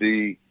needs to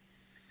be,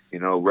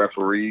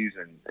 referees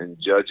and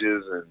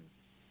judges and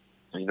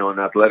an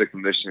athletic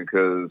commission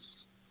because.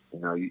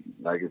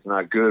 It's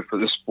not good for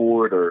the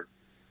sport or,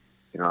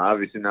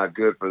 obviously not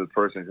good for the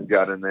person who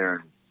got in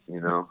there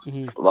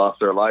and,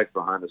 lost their life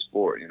behind the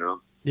sport,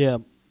 Yeah.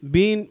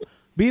 Being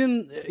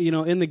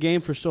in the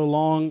game for so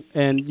long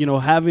and,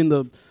 having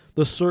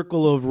the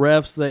circle of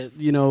refs that,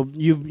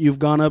 you've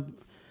gone up,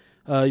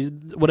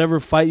 whatever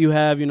fight you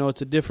have,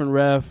 it's a different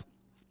ref.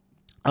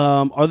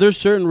 Are there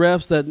certain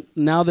refs that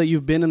now that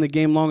you've been in the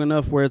game long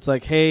enough where it's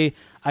like, hey,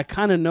 I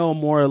kind of know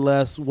more or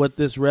less what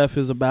this ref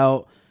is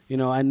about?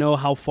 I know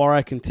how far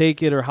I can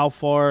take it or how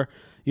far,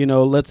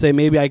 let's say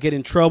maybe I get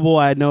in trouble.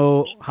 I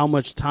know how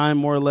much time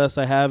more or less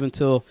I have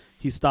until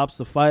he stops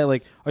the fight.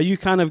 Like, are you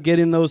kind of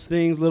getting those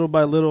things little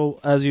by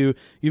little as you've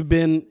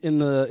been in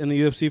the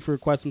UFC for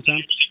quite some time?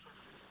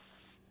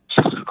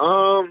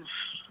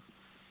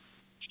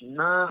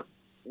 Not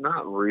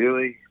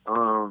really.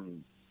 I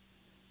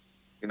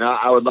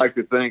would like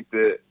to think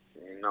that,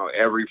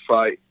 every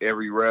fight,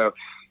 every refs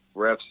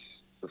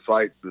the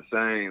fight's the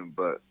same,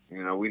 but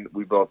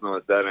we both know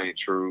that ain't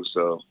true.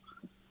 So,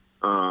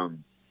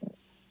 man,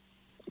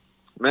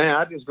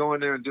 I just go in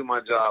there and do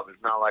my job.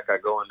 It's not like I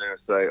go in there and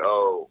say,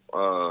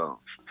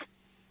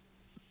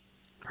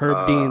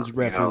 Herb Dean's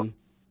reffing.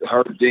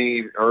 Herb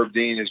Dean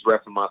is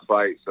reffing my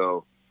fight,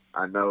 so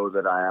I know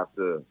that I have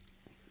to,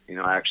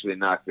 actually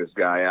knock this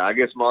guy out. I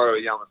guess Mario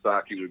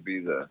Yamasaki would be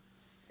the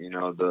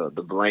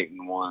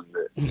blatant one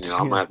that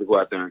I'm gonna have to go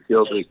out there and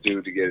kill this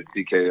dude to get a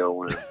TKO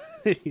win.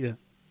 Yeah.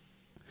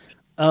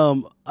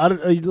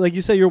 Like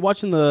you said, you're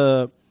watching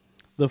the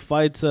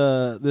fights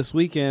this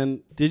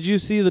weekend. Did you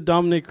see the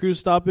Dominic Cruz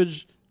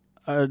stoppage?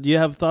 Do you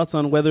have thoughts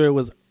on whether it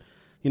was,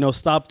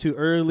 stopped too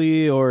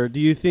early, or do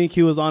you think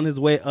he was on his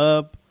way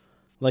up,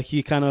 like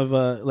he kind of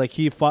like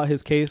he fought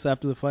his case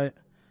after the fight?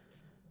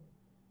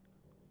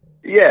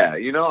 Yeah,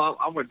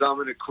 I'm with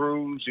Dominic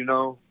Cruz.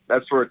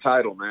 That's for a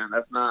title, man.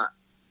 That's not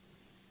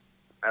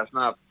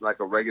like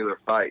a regular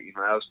fight.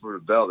 That's for the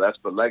belt. That's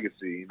for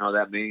legacy.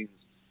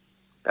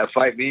 That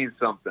fight means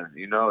something,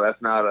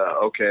 that's not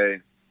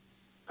okay,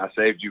 I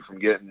saved you from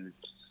getting,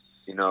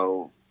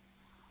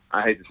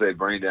 I hate to say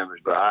brain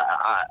damage, but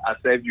I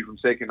saved you from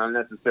taking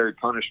unnecessary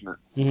punishment.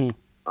 Mm-hmm.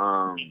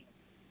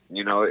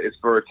 It's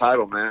for a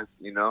title, man,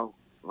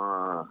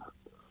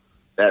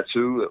 that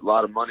too, a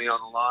lot of money on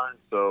the line.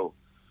 So,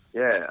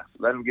 yeah,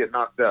 let him get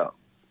knocked out.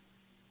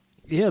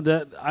 Yeah,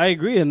 that I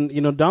agree.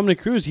 And, Dominic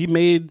Cruz, he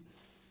made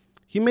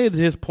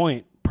his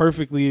point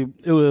perfectly.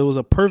 It was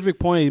a perfect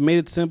point. He made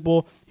it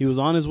simple. He was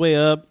on his way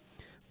up,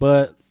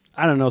 but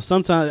I don't know.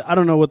 Sometimes I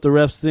don't know what the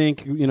refs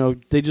think.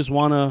 They just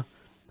want to.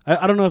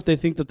 I don't know if they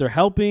think that they're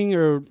helping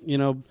or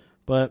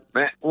but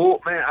man,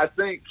 I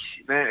think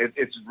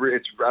it's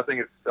I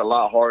think it's a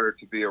lot harder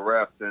to be a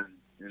ref than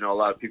a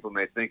lot of people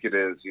may think it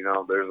is.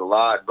 There's a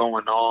lot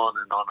going on,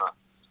 and on a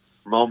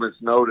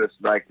moment's notice,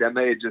 like that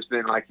may have just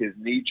been like his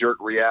knee jerk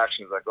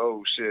reactions, like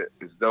oh shit,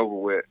 it's over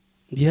with.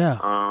 Yeah.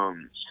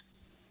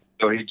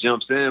 So he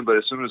jumps in, but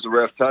as soon as the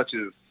ref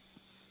touches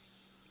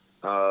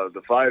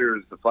the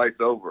fight's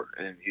over,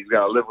 and he's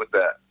got to live with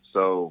that.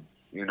 So,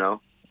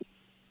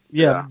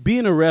 Yeah,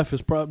 being a ref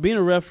is being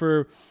a ref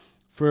for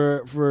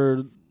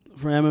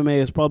MMA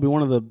is probably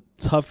one of the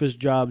toughest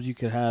jobs you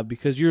could have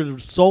because you're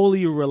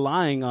solely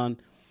relying on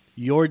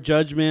your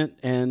judgment,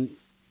 and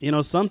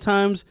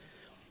sometimes,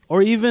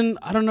 or even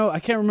I don't know, I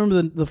can't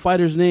remember the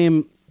fighter's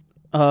name.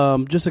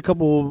 Just a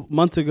couple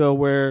months ago,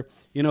 where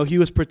he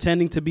was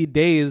pretending to be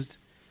dazed.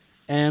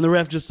 And the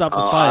ref just stopped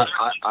the fight.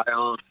 I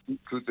own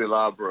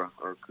Cutelabra.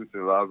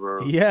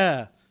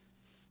 Yeah.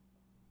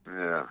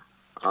 Yeah.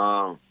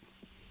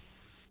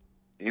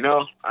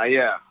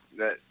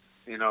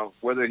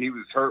 Whether he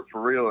was hurt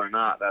for real or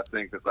not, I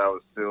think that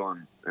was still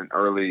an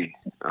early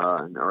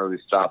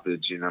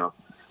stoppage.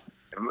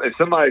 If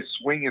somebody's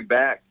swinging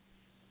back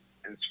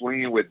and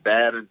swinging with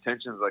bad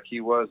intentions like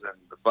he was, and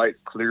the fight's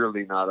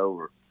clearly not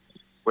over.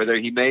 Whether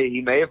he may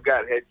have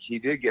he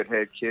did get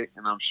head kicked,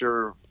 and I'm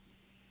sure.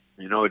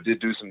 It did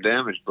do some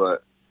damage,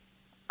 but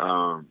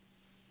let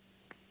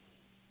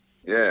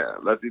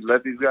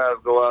these guys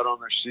go out on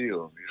their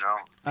shield.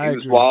 He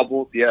was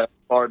wobbled, yeah,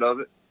 part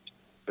of it,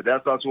 but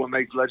that's also what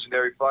makes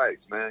legendary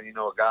fights, man.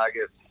 A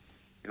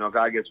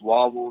guy gets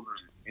wobbled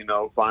and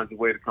finds a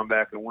way to come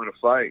back and win a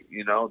fight.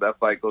 That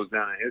fight goes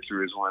down in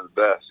history as one of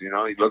the best. You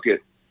look at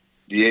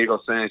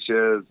Diego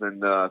Sanchez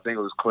and I think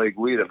it was Clay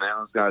Guida. Man,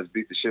 those guys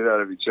beat the shit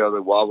out of each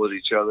other, wobbled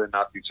each other,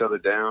 knocked each other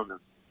down,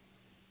 and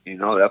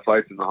that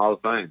fight's in the Hall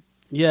of Fame.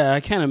 Yeah, I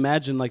can't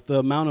imagine like the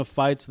amount of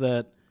fights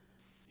that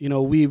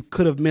we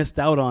could have missed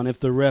out on if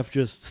the ref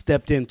just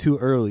stepped in too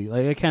early.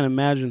 Like I can't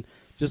imagine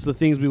just the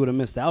things we would have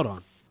missed out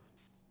on.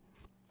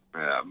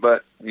 Yeah,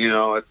 but at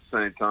the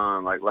same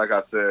time, like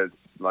I said,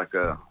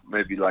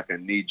 maybe a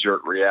knee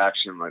jerk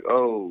reaction, like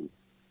oh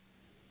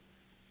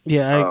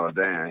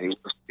damn,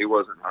 he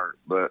wasn't hurt.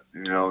 But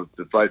if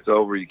the fight's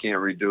over, you can't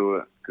redo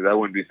it because that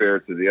wouldn't be fair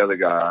to the other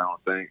guy, I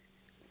don't think.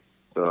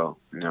 So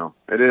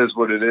it is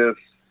what it is.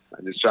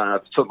 I just try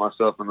not to put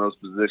myself in those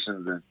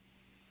positions and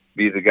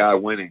be the guy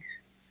winning.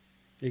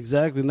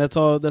 Exactly, and that's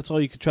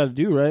all you could try to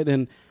do, right?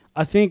 And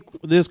I think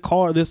this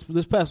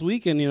past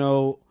weekend,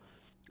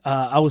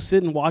 I was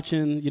sitting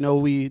watching.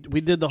 We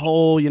did the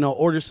whole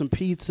order some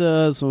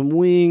pizza, some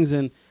wings,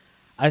 and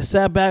I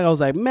sat back. I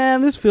was like,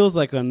 man, this feels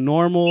like a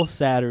normal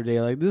Saturday.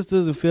 Like this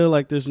doesn't feel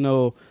like there's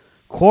no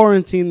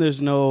quarantine,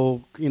 there's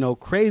no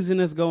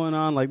craziness going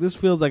on. Like this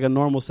feels like a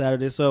normal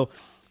Saturday. So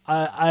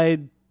I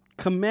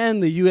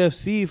commend the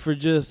UFC for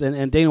just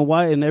and Dana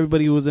White and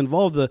everybody who was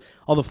involved,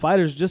 all the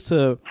fighters, just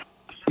to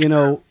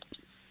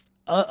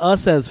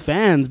us as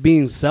fans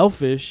being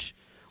selfish,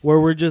 where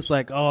we're just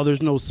like, oh,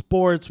 there's no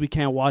sports, we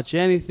can't watch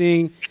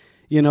anything.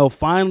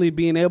 Finally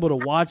being able to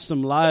watch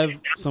some live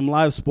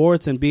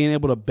sports and being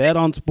able to bet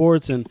on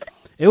sports, and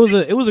it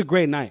was a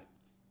great night.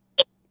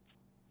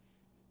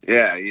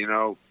 Yeah, me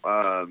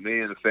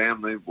and the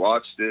family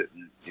watched it,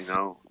 and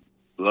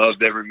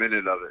loved every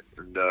minute of it,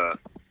 and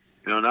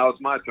now it's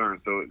my turn,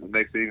 so it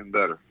makes it even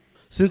better.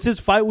 Since it's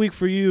fight week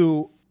for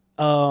you,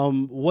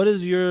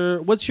 what's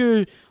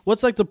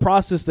like the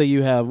process that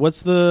you have?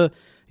 What's the,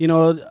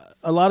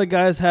 a lot of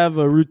guys have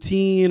a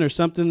routine or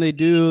something they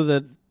do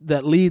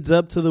that leads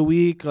up to the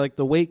week, like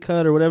the weight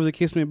cut or whatever the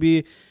case may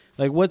be.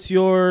 Like, what's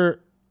your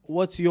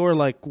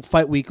like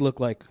fight week look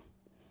like?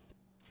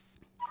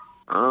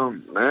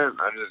 Man,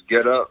 I just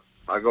get up,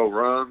 I go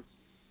run,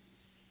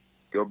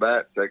 go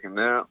back, take a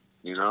nap.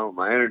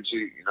 My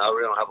energy, I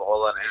really don't have a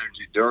whole lot of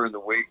energy during the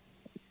week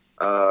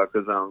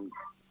because I'm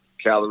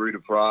calorie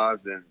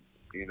deprived and,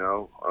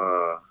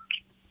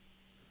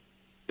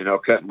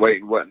 cutting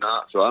weight and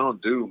whatnot. So I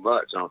don't do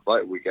much on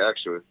fight week,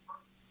 actually.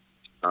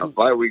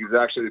 Fight week is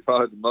actually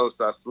probably the most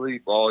I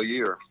sleep all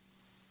year.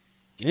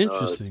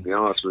 Interesting. To be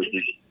honest with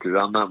you, because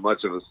I'm not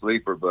much of a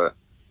sleeper, but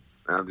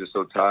I'm just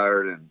so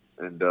tired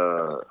and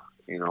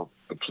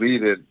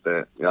depleted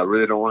that I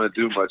really don't want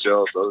to do much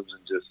else other than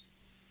just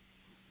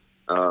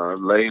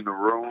lay in the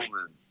room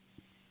and,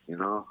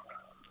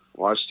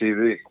 watch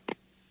TV.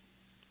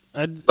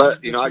 But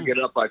I get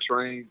up, I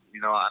train.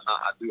 I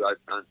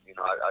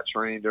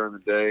train during the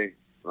day,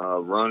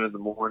 run in the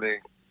morning,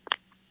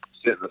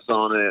 sit in the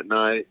sauna at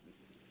night.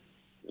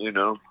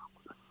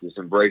 Just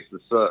embrace the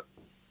suck.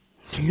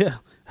 Yeah.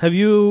 Have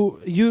you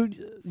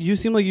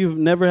seem like you've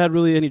never had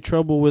really any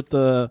trouble with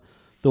the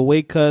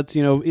weight cuts,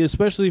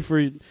 especially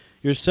for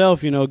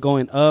yourself,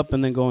 going up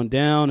and then going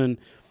down. And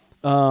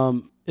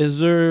is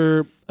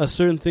there a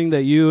certain thing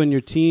that you and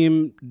your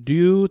team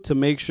do to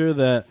make sure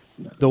that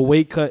the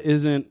weight cut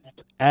isn't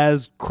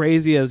as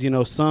crazy as,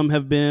 some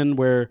have been,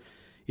 where,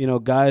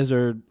 guys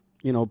are,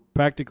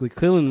 practically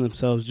killing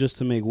themselves just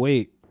to make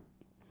weight?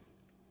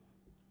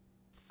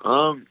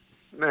 Man,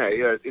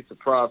 yeah, it's a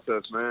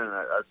process, man.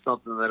 That's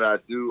something that I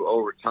do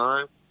over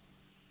time.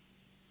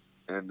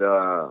 And,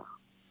 I've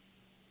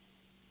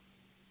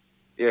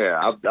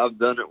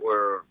done it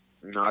where,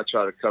 I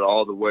try to cut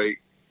all the weight,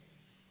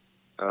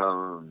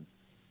 at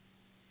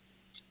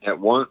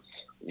once.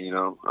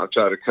 I'll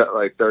try to cut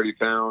like 30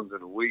 pounds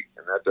in a week,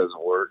 and that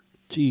doesn't work.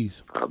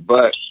 Jeez.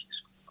 But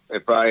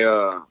if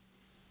I,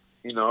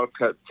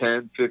 cut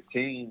 10,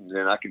 15,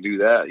 then I can do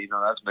that.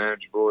 That's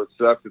manageable. It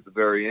sucks at the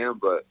very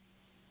end, but,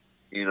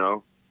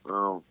 the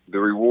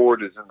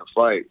reward is in the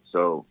fight.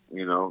 So,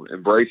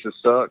 embrace the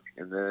suck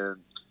and then,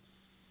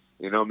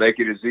 make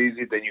it as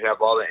easy. Then you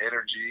have all the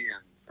energy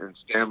and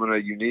stamina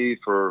you need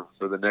for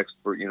the next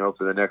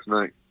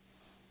night.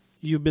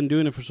 You've been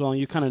doing it for so long,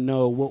 you kind of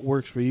know what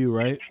works for you,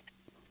 right?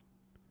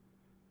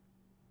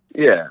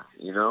 Yeah,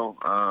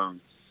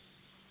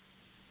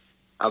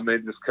 I've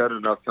made this cut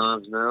enough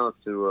times now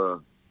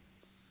to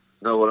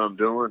know what I'm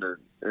doing,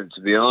 and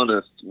to be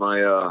honest,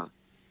 my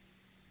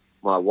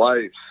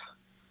wife,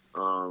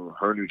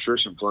 her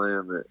nutrition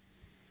plan that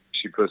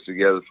she puts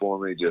together for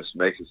me just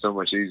makes it so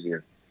much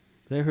easier.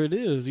 There it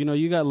is.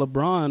 You got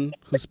LeBron,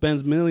 who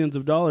spends millions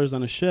of dollars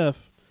on a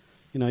chef.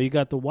 You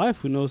got the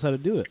wife who knows how to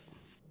do it.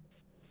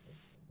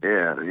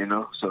 Yeah,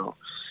 so,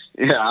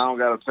 yeah, I don't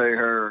got to pay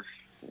her,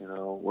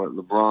 what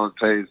LeBron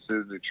pays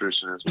his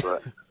nutritionist,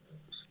 but,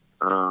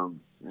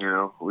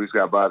 we just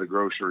got to buy the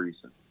groceries,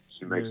 and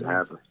she makes it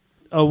happen.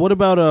 What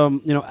about,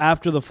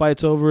 after the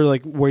fight's over,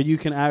 like where you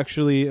can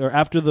actually, or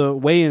after the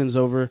weigh-in's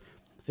over,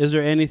 is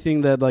there anything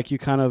that like you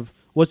kind of,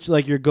 what's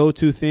like your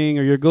go-to thing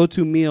or your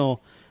go-to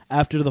meal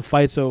after the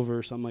fight's over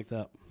or something like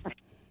that?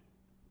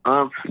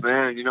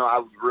 Man, I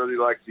would really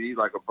like to eat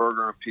like a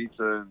burger and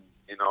pizza and,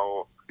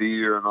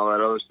 beer and all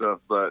that other stuff,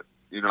 but,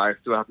 I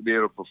still have to be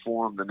able to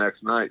perform the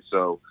next night.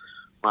 So,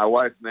 my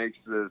wife makes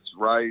this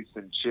rice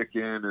and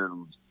chicken,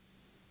 and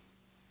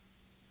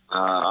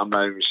I'm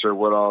not even sure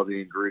what all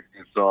the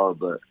ingredients are,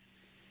 but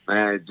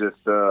man, it just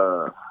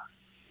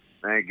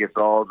it gets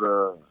all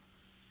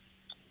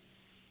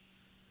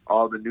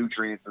the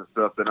nutrients and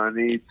stuff that I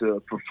need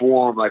to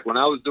perform. Like when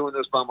I was doing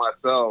this by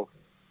myself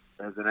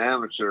as an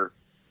amateur,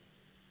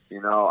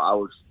 I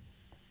was,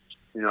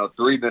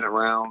 3-minute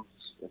rounds.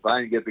 If I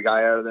didn't get the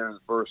guy out of there in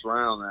the first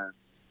round, then,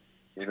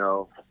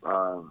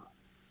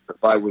 the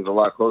fight was a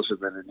lot closer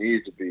than it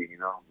needed to be,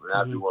 And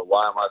I'd be, well,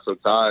 why am I so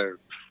tired?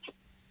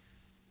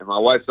 And my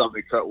wife saw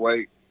me cut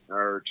weight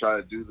or try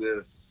to do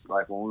this,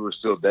 like when we were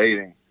still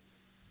dating.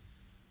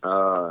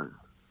 I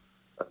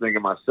think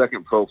in my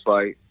second pro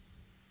fight,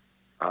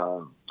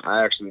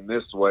 I actually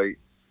missed weight,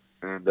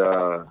 and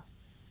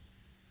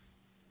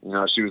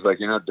she was like,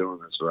 "You're not doing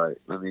this right.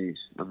 Let me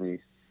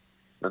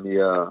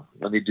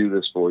do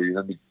this for you.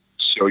 Let me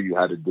show you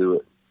how to do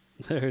it.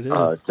 There it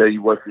is. Tell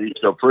you what to eat."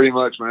 So pretty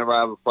much, whenever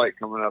I have a fight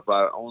coming up,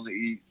 I only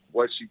eat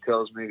what she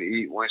tells me to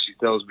eat when she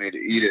tells me to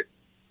eat it,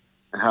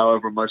 and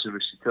however much of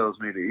it she tells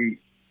me to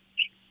eat.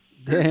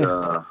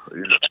 Damn.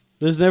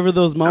 There's never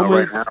those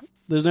moments.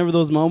 There's never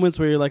those moments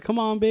where you're like, "Come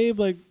on, babe,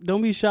 like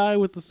don't be shy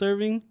with the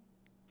serving."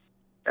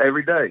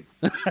 Every day,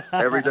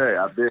 every day,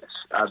 I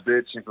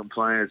bitch and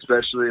complain,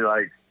 especially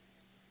like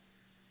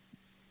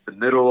the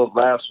middle of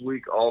last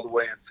week, all the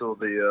way until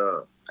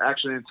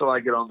until I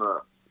get on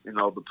the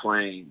the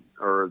plane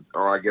or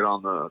I get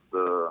on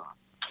the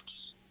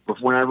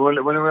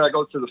whenever I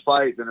go to the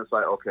fight, then it's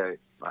like, okay,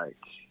 like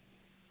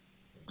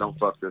don't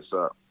fuck this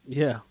up.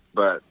 Yeah.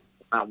 But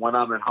when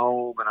I'm at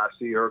home and I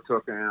see her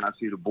cooking and I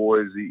see the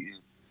boys eating,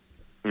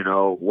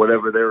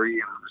 whatever they're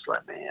eating, I'm just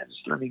like, man,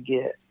 just let me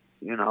get.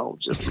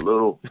 Just a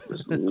little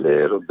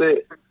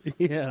bit.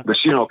 Yeah. But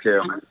she don't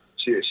care, man.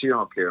 She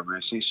don't care,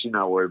 man. She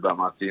not worried about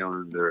my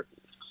feelings or,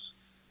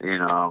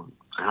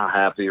 how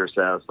happy or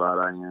satisfied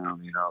I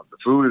am. The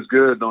food is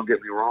good. Don't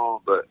get me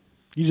wrong, but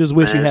you just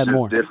wish you had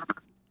more. Different.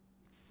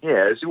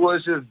 Yeah, it's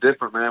just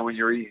different, man. When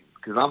you're eating,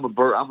 because I'm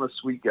a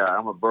sweet guy.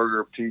 I'm a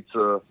burger,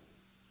 pizza,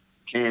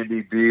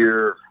 candy,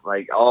 beer,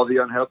 like all the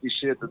unhealthy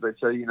shit that they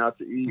tell you not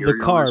to eat. The or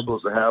carbs. You're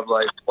supposed to have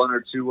like 1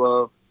 or 2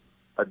 of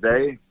a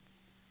day.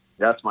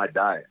 That's my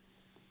diet,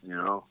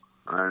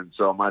 and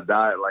so my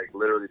diet like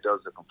literally does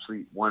a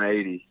complete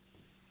 180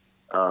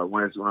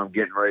 when I'm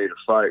getting ready to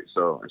fight.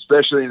 So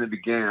especially in the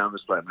beginning, I'm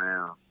just like,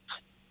 man.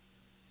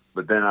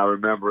 But then I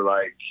remember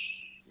like,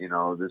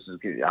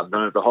 I've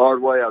done it the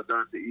hard way, I've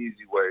done it the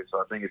easy way. So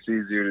I think it's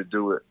easier to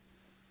do it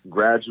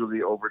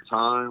gradually over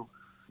time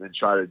than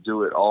try to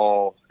do it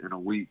all in a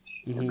week.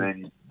 Mm-hmm. And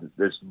then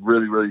it's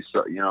really, really,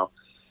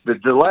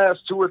 the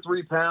last 2 or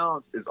 3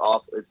 pounds is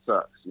off. It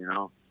sucks,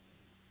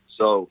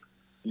 So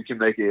you can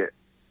make it,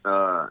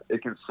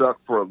 it can suck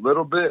for a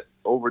little bit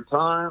over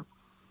time,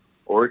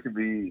 or it can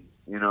be,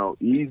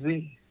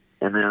 easy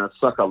and then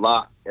suck a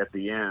lot at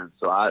the end.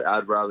 So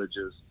I'd rather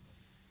just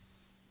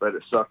let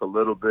it suck a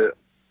little bit,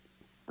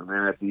 and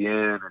then at the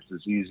end, it's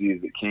as easy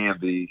as it can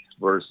be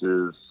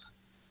versus,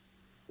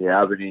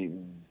 I've been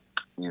eating,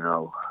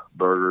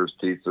 burgers,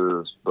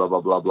 pizzas, blah,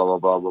 blah, blah, blah, blah,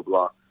 blah, blah,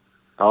 blah.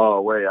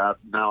 Oh, wait,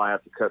 now I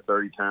have to cut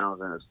 30 pounds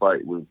in this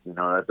fight week.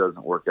 That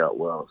doesn't work out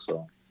well,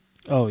 so.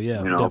 Oh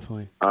yeah,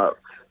 definitely. But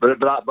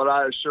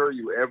I assure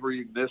you,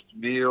 every missed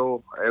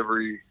meal,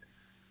 every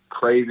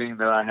craving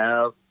that I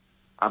have,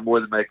 I more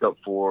than make up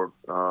for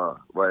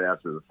right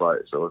after the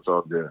fight. So it's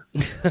all good.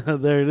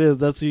 There it is.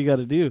 That's what you got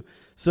to do.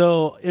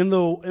 So in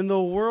the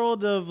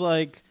world of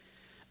like,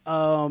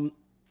 whether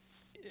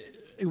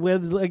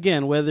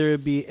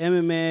it be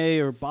MMA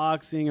or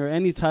boxing or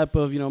any type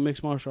of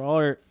mixed martial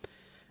art,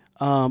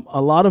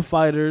 a lot of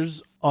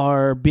fighters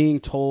are being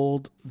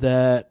told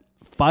that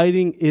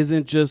fighting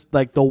isn't just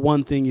like the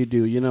one thing you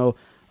do.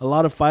 A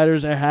lot of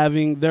fighters are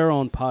having their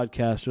own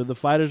podcast, or the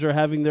fighters are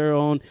having their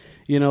own,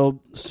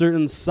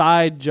 certain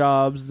side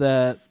jobs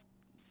that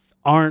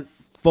aren't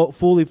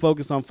fully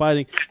focused on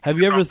fighting. Have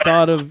you ever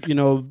thought of,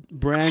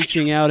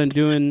 branching out and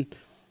doing,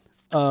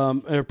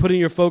 or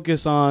putting your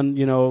focus on,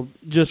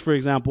 just for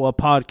example, a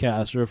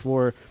podcast, or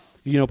for,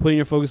 putting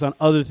your focus on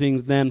other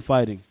things than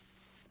fighting?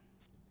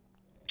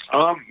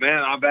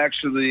 Man, I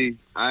actually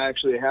had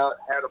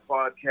a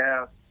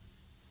podcast.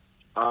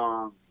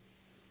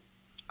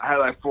 I had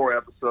like 4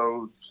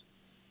 episodes,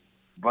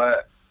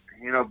 but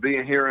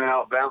being here in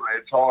Alabama,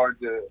 it's hard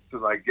to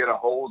like get a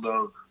hold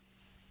of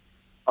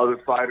other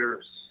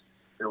fighters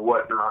and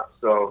whatnot.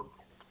 So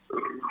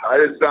I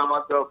just found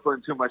myself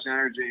putting too much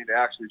energy into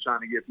actually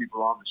trying to get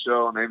people on the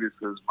show. Maybe it's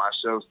because my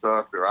show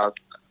sucked or I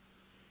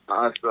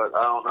suck.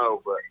 I don't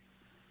know, but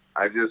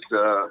I just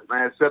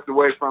stepped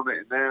away from it.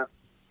 And then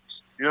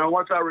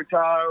once I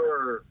retire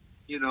or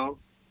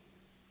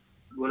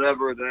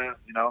whatever, then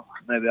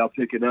maybe I'll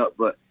pick it up.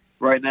 But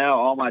right now,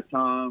 all my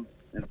time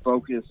and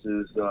focus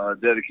is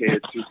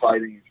dedicated to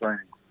fighting and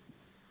training.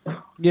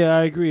 Yeah,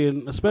 I agree,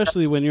 and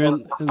especially when you're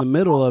in the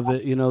middle of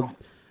it,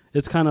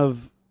 it's kind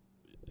of,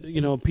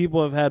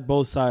 people have had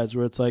both sides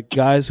where it's like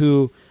guys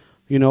who,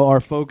 are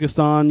focused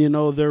on,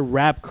 their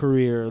rap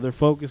career, they're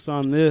focused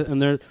on this,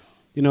 and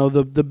you know,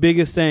 the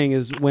biggest saying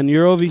is when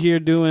you're over here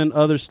doing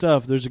other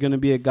stuff, there's going to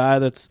be a guy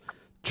that's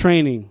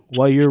training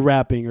while you're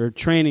rapping, or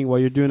training while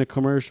you're doing a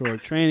commercial, or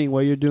training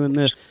while you're doing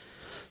this.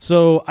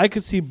 So I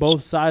could see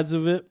both sides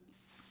of it,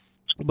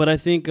 but I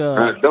think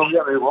don't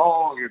get me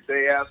wrong. If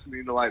they ask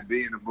me to like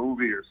be in a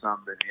movie or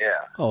something,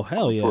 yeah. Oh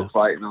hell yeah! Put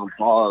fighting on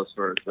pause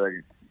for a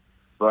second,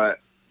 but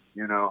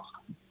you know,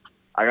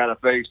 I got a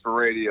face for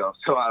radio,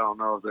 so I don't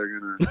know if they're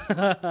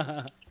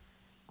gonna.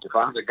 If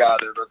I'm the guy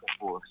they're looking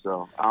for,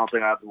 so I don't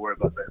think I have to worry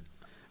about that.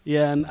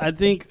 Yeah, and I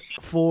think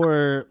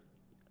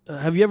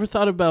have you ever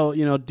thought about,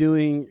 you know,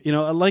 doing, you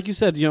know, like you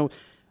said, you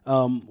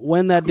know,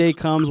 when that day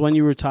comes, when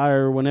you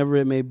retire, whenever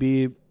it may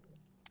be,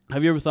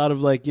 have you ever thought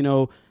of, like, you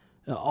know,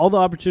 all the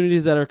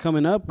opportunities that are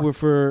coming up were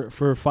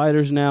for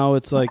fighters now?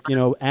 It's like, you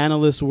know,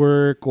 analyst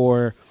work,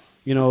 or,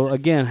 you know,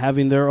 again,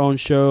 having their own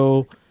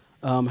show.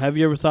 Have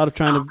you ever thought of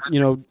trying to, you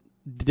know,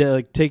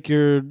 like take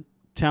your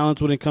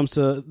talents when it comes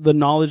to the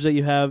knowledge that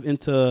you have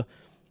into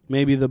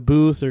maybe the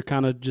booth, or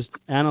kind of just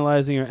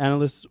analyzing, or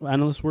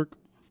analyst work?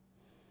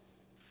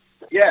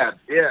 Yeah,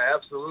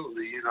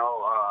 absolutely. You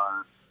know,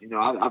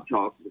 I've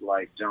talked with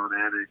like John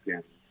Anik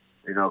and,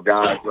 you know,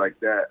 guys like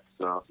that.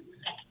 So,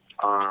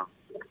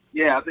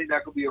 yeah, I think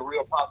that could be a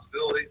real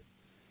possibility.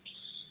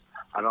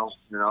 I don't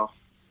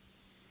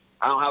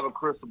have a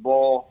crystal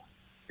ball.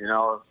 You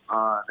know,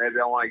 maybe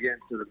I want to get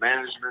into the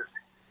management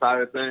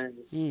side of things.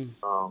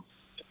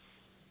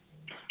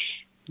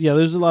 Yeah,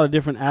 there's a lot of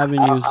different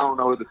avenues. I don't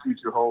know what the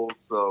future holds,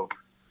 so,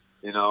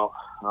 you know,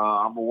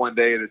 I'm a one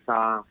day at a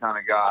time kind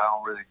of guy. I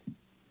don't really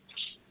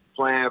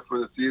plan for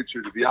the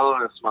future. To be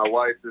honest, my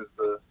wife is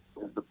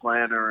the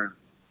planner, and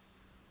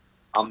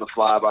I'm the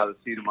fly by the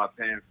seat of my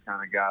pants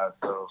kind of guy.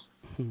 So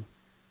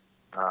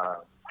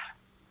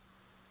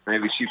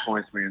maybe she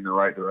points me in the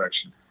right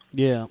direction.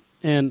 Yeah,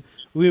 and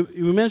we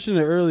mentioned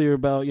it earlier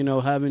about, you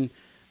know, having,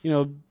 you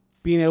know,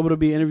 being able to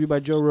be interviewed by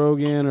Joe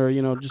Rogan, or,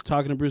 you know, just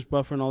talking to Bruce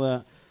Buffer and all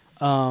that.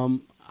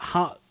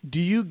 How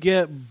do you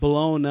get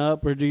blown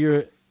up, or do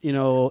your, you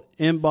know,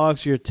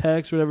 inbox, your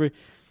text, whatever,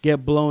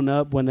 get blown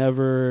up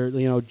whenever,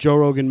 you know, Joe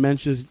Rogan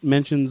mentions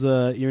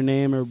your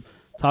name or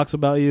talks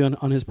about you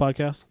on his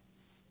podcast?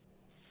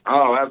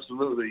 Oh,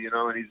 absolutely. You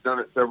know, and he's done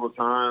it several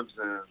times,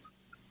 and,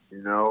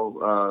 you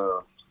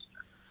know,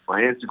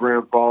 my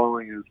Instagram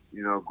following is,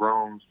 you know,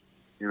 grown,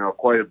 you know,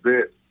 quite a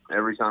bit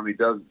every time he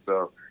does it.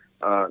 So,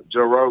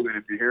 Joe Rogan,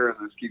 if you're hearing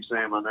this, keep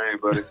saying my name,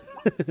 buddy.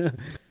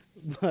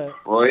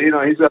 Well, you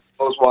know, he's got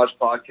the most watched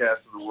podcast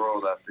in the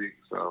world, I think.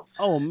 So,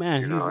 oh man,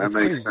 you know, that makes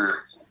crazy. sense.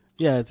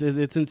 Yeah,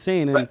 it's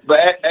insane. And but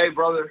hey,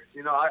 brother,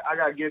 you know, I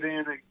gotta get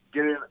in and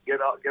get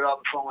off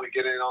the phone and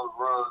get in on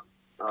the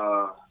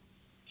run.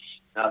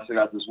 I still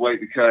got this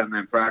weight to cut and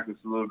then practice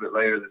a little bit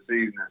later this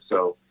evening.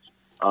 So,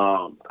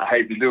 I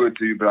hate to do it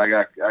to you, but I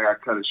got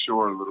cut it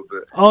short a little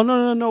bit. Oh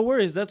no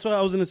worries. That's what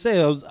I was gonna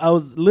say. I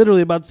was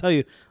literally about to tell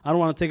you. I don't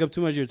want to take up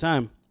too much of your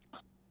time.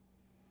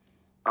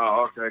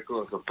 Oh, okay,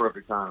 cool. So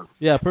perfect timing.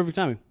 Yeah, perfect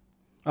timing.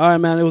 All right,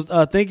 man. It was.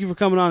 Thank you for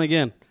coming on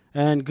again,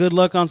 and good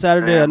luck on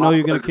Saturday. I know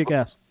you're gonna kick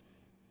ass.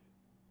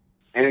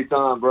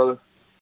 Anytime, brother.